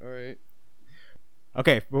color. All right.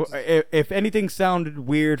 Okay, well, if anything sounded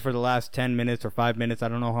weird for the last 10 minutes or 5 minutes, I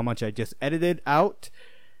don't know how much I just edited out.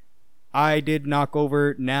 I did knock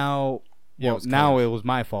over now. Yeah, Well, now it was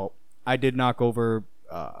my fault. I did knock over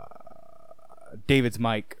David's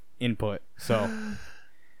mic input. So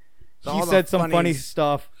he All the said some funny funnies.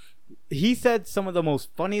 stuff. He said some of the most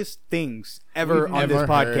funniest things ever on this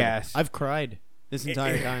podcast. I've cried this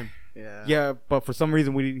entire time. Yeah. Yeah, but for some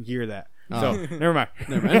reason we didn't hear that. Oh. So never mind.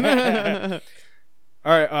 Never mind.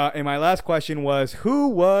 All right, and my last question was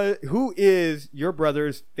who is your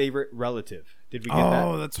brother's favorite relative? Did we get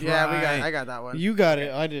that? that's Yeah, I got that one. You got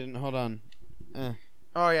it. I didn't. Hold on.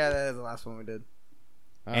 Oh yeah, that is the last one we did.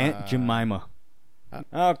 Aunt Jemima.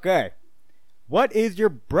 Okay. What is your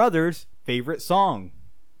brother's favorite song?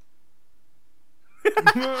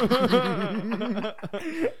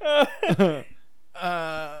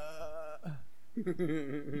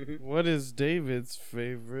 What is David's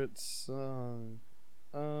favorite song?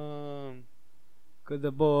 Cause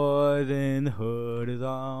the boys in the hood is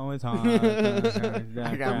always hard.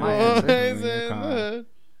 I got my answer. Boys in the-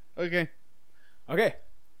 Okay. Okay.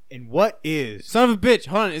 And what is Son of a bitch.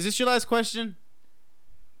 Hold on. Is this your last question?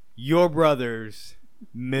 your brother's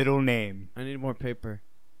middle name? I need more paper.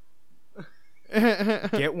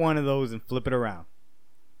 Get one of those and flip it around.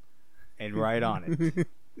 And write on it.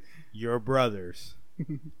 Your brother's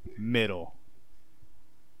middle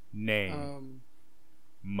name.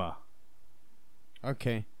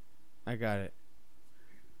 Okay. I got it.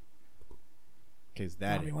 Okay, is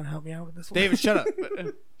that it? You want to help me out with this one? David, shut up.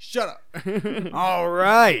 Shut up. All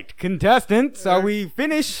right, contestants, are we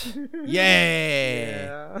finished?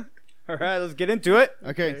 Yeah. Yeah. All right, let's get into it.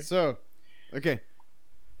 Okay, so. Okay.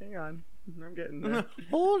 Hang on. I'm getting there.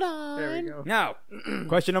 Hold There we on. go. Now,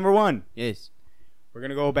 question number 1. Yes. We're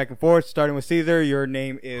gonna go back and forth, starting with Caesar. Your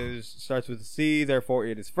name starts with a C, therefore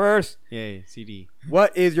it is first. Yay. CD.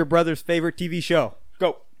 What is your brother's favorite TV show?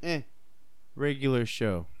 Go. Regular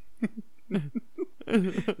show.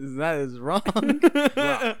 That is wrong.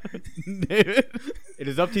 David. It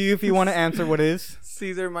is up to you if you want to answer what is.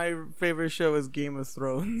 Caesar, my favorite show is Game of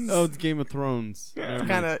Thrones. Oh, it's Game of Thrones. It's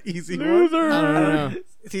kind of easy Loser. one. I don't know.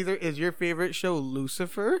 Caesar, is your favorite show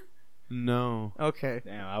Lucifer? No. Okay.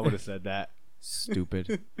 Damn, I would have said that.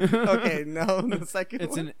 Stupid. Okay, no, the second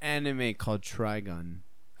It's one. an anime called Trigun.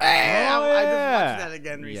 Hey, Oh, I just yeah. watched that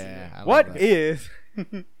again recently. Yeah. I love What that. is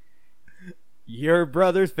your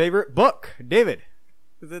brother's favorite book? David.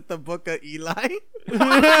 Is it the Book of Eli?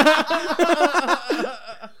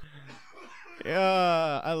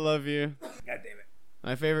 Yeah, I love you. God damn it.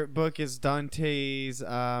 My favorite book is Dante's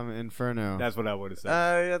Inferno. That's what I would have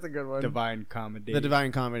said. That's a good one. Divine Comedy. the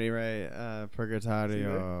Divine Comedy, right?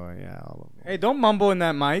 Purgatorio. Yeah, all of them. Hey, don't mumble in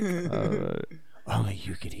that mic. Only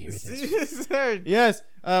you could hear this. Caesar, Yes.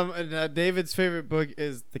 And, David's favorite book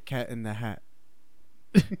is The Cat in the Hat.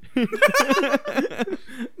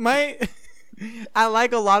 I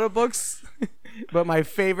like a lot of books, but my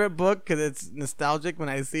favorite book, because it's nostalgic when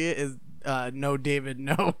I see it, is No David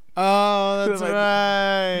No. Oh, that's Like-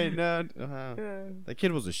 right. No, that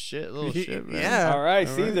kid was a little shit, man. Yeah. All right,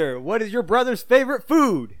 Caesar. What is your brother's favorite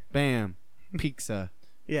food? Bam. Pizza.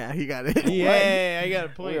 Yeah, he got it. Yeah, I got a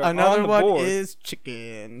point. We are Another on the one board. is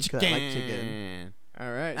chicken. 'cause I like chicken.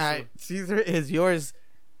 All right. All right, Caesar, is yours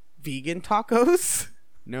vegan tacos?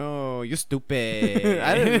 No, you're stupid.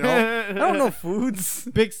 I didn't know. I don't know foods.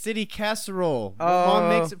 Big city casserole. My Oh. mom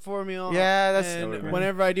makes it for me all. Yeah, that's and stupid.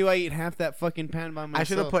 whenever I do, I eat half that fucking pan by myself. I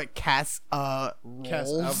should have put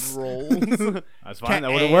rolls. rolls. That's fine.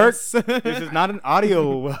 That would have worked. This is not an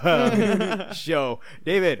audio show.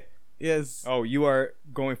 David. Yes. Oh, you are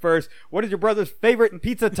going first. What is your brother's favorite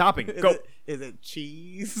pizza topping? Go. Is it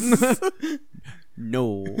cheese?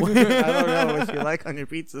 No. I don't know what you like on your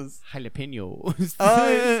pizzas. Jalapenos.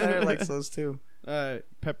 Oh, I like those too.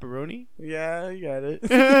 Pepperoni. Yeah, you got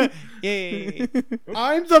it. Yay.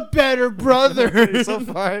 I'm the better brother. So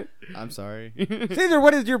far. I'm sorry. Caesar,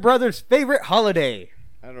 what is your brother's favorite holiday?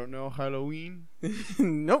 I don't know. Halloween.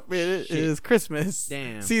 Nope, it is Christmas.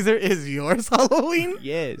 Damn. Caesar, is yours Halloween?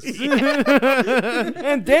 Yes.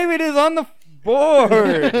 And David is on the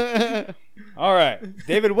board. All right.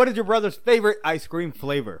 David, what is your brother's favorite ice cream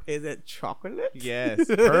flavor? Is it chocolate? Yes.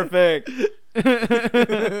 Perfect.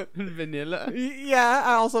 Vanilla. Yeah,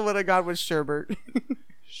 I also would have gone with sherbet.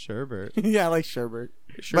 Sherbet. Yeah, I like sherbet.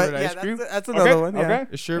 Sherbet But ice cream. That's another Okay, one. Yeah. okay.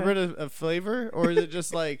 Is sherbet a flavor, or is it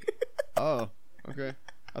just like? Oh, okay.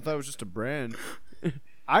 I thought it was just a brand.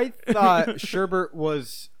 I thought sherbet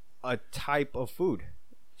was a type of food.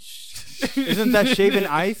 Isn't that shaven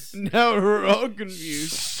ice? Now we're all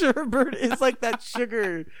confused. Sherbet is like that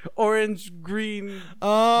sugar, orange, green,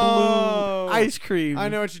 Oh, blue ice cream. I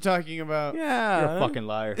know what you're talking about. Yeah. You're a fucking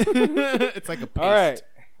liar. It's like a paste. All right.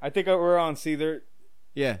 I think we're on Caesar.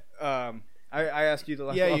 Yeah. I asked you the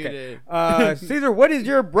last Yeah, one. you Okay. did. Caesar, what is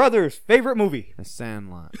your brother's favorite movie? The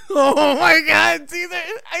Sandlot. Oh my God, Caesar!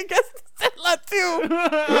 I guess Sandlot too.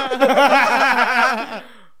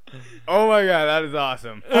 Oh my god, that is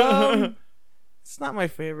awesome. It's not my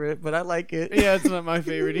favorite, but I like it. Yeah, it's not my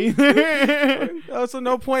favorite either. Also,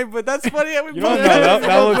 no point, but that's funny. How we You know,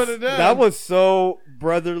 both that was so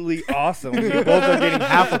brotherly awesome. We both are getting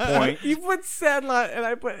half a point. You put Sandlot, and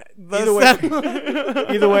I put the Either way-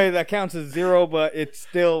 Sandlot. Either way, that counts as 0, but it's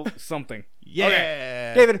still something.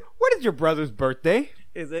 Yeah. David, what is your brother's birthday?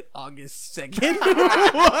 Is it August 2nd?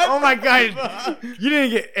 Oh my god, you didn't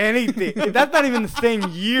get anything. That's not even the same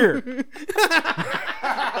year.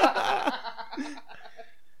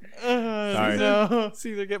 Sorry. No.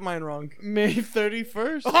 Caesar, get mine wrong. May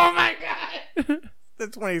 31st. Oh my God! The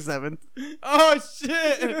 27th. Oh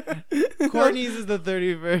shit. Courtney's is the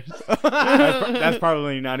 31st. That's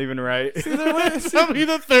probably not even right. Tell me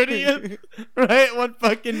the 30th. Right? One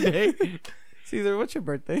fucking day. Caesar, what's your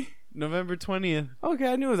birthday? November 20th. Okay,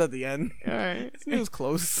 I knew it was at the end. All right. I knew it was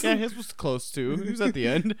close. Yeah, his was close too. He was at the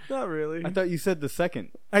end. Not really. I thought you said the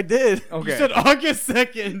second. I did. Okay. You said August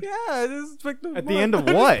 2nd. Yeah, this is like At the end of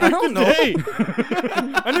what? I don't know. Day.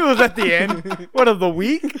 I knew it was at the end. What, of the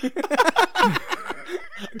week?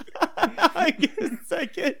 August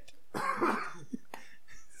 2nd.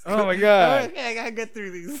 Oh my god. Okay, I gotta get through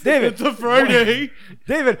these. David, It's a Friday.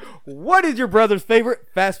 David, what is your brother's favorite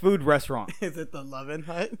fast food restaurant? Is it the Lovin'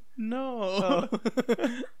 Hut? No.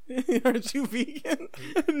 Aren't you vegan?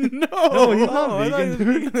 No. No, he's not I thought he was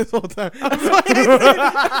vegan. vegan this whole time. That's why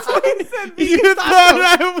I You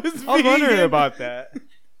thought I was vegan. I was wondering about that.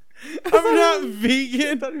 I'm not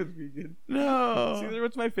vegan. thought it was vegan. No. Caesar,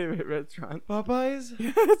 what's my favorite restaurant? Popeyes?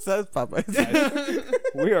 It says Popeyes.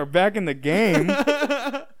 We are back in the game.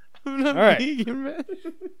 I'm not All right. vegan, man.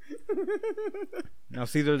 Now,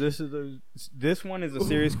 Caesar, this one is a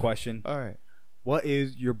serious question. All right. What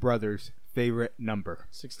is your brother's favorite number?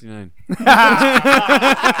 69.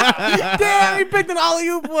 Damn, he picked an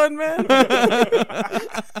alley-oop one, man.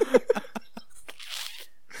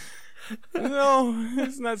 No,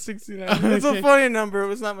 it's not 69. It's a Okay. funny number. It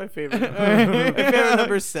was not my favorite. My favorite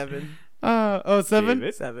number is 7. 7?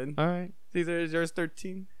 David? 7. All right. Caesar, is yours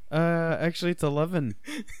 13? Actually, it's 11.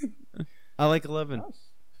 I like 11.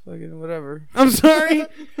 Fucking whatever. I'm sorry.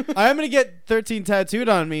 I'm gonna get 13 tattooed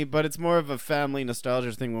on me, but it's more of a family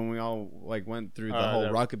nostalgia thing when we all like went through the whole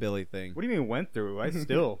that- rockabilly thing. What do you mean went through? I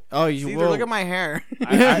still. Oh, you Caesar, will. look at my hair.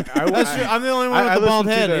 I That's true. I'm the only one with the bald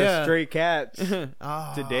head. To the Yeah. Stray Cats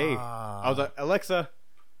Ah. today. I was like, Alexa,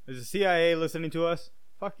 is the CIA listening to us?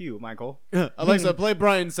 Fuck you, Michael. Alexa, play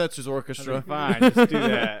Brian Setzer's I was orchestra. like, fine, just do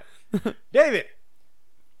that. David,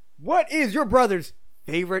 what is your brother's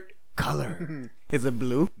favorite color? Is it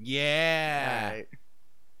blue? Yeah. Alright.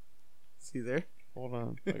 Caesar. Hold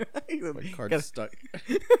on. My card's Gotta- stuck.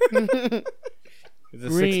 Is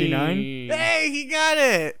it 69? Hey, he got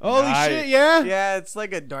it. Holy Nice. shit! Yeah. Yeah, it's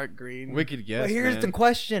like a dark green. Wicked guess. But here's man. the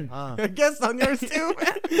question. I guess on yours too,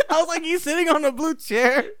 man. I was like, he's sitting on a blue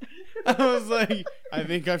chair. I was like, I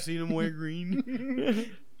think I've seen him wear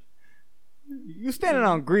green. You standing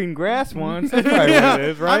on green grass once. That's probably what it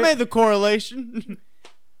is, right? I made the correlation.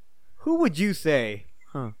 Who would you say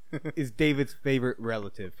Huh. is David's favorite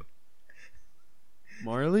relative?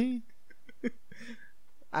 Marley?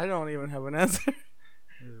 I don't even have an answer.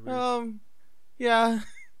 Yeah,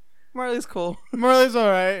 Marley's cool. Marley's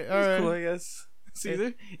alright. He's Alright. cool, I guess.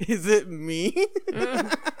 Caesar, is it me?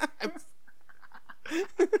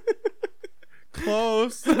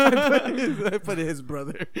 Close. I put his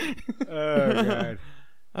brother. Oh, God.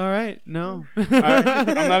 Alright, no. I'm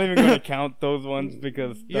not even going to count those ones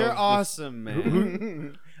because that You're was awesome,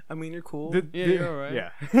 man. I mean, you're cool. Yeah, you're alright.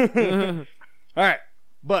 Yeah. All right.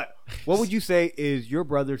 But what would you say is your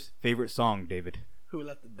brother's favorite song, David? Who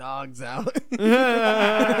let the dogs out?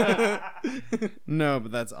 No,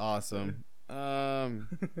 but that's awesome.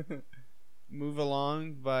 Move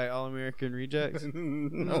Along by All American Rejects.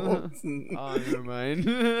 No. Oh, never mind.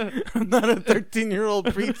 I'm not a 13-year-old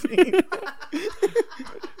preteen.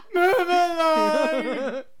 Move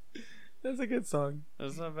Along. That's a good song.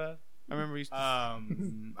 That's not bad. I remember you used to.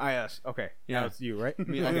 I asked. Okay. Yeah. Now it's you, right?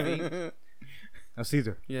 Me, okay. Now,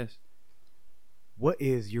 Caesar, Yes. what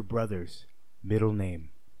is your brother's middle name?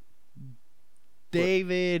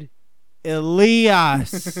 David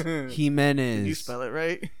Elias Jimenez. Did you spell it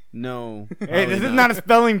right? No. Hey, this is not a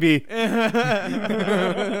spelling bee.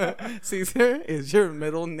 Caesar, is your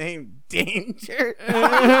middle name Danger?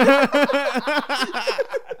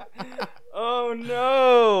 Oh,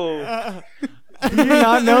 no. Do you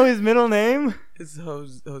not know his middle name? It's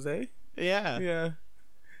Jose? Yeah. Yeah.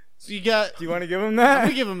 So you got. Do you want to give him I'm that?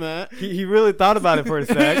 gonna give him that. He really thought about it for a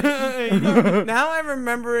sec. Now I'm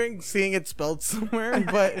remembering seeing it spelled somewhere,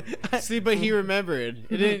 but See, but he remembered.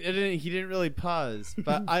 It didn't. He didn't really pause.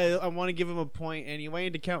 But I want to give him a point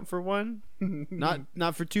anyway to count for one.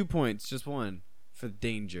 Not for 2 points, just one for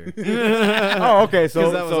danger. Oh, okay. So,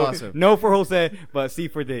 'Cause that was so awesome. no for Jose, but C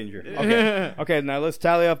for danger. Okay. Okay. Now let's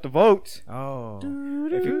tally up the votes. oh,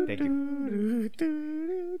 Thank you.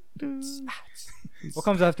 What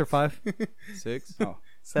comes after 5? 6. Oh.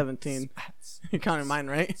 17. You're counting mine,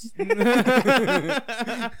 right?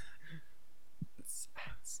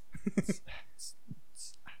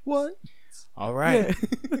 What? All right.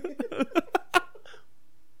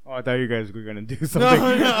 Oh, I thought you guys were gonna do something. No.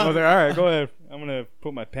 I was like, all right, go ahead. I'm gonna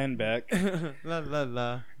put my pen back. La la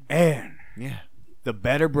la. And Yeah. the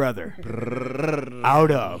better brother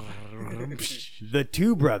out of the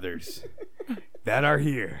two brothers that are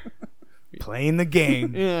here playing the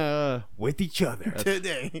game Yeah. with each other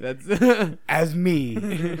Today. That's. as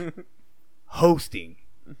me hosting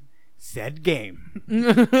said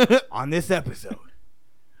game on this episode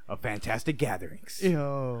of Fantastic Gatherings,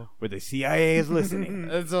 Yo. where the CIA is listening.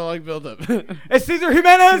 That's all I build up. It's Cesar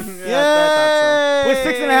Jimenez Yeah, with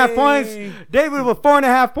 6.5 points. David with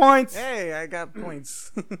 4.5 points. Hey, I got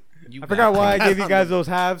points. You I forgot why I bastard. gave you guys those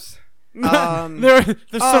halves. There's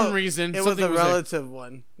some reason. It was something a relative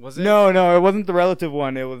one. Was it? No, it wasn't the relative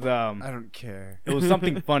one. It was I don't care. it was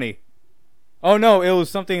something funny. Oh no, it was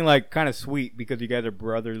something like kind of sweet because you guys are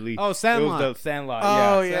brotherly. Oh, Sandlot. It was the Sandlot.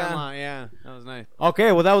 Oh, yeah. yeah. Sandlot, yeah. That was nice.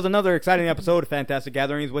 Okay, well that was another exciting episode of Fantastic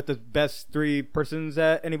Gatherings with the best 3 persons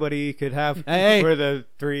that anybody could have. Hey. We're the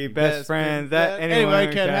 3 best friends that that anyone anybody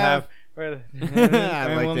could could have. have.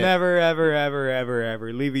 And liked we'll it. never, ever, ever, ever,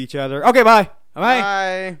 ever leave each other. Okay, bye.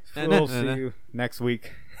 Bye. We'll see you next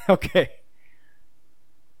week. Okay.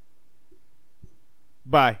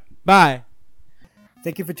 Bye. Bye.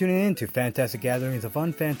 Thank you for tuning in to Fantastic Gatherings of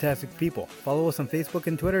Unfantastic People. Follow us on Facebook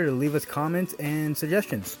and Twitter to leave us comments and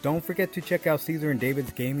suggestions. Don't forget to check out Caesar and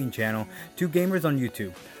David's gaming channel, 2 Gamers on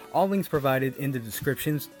YouTube. All links provided in the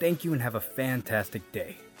descriptions. Thank you and have a fantastic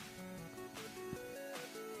day.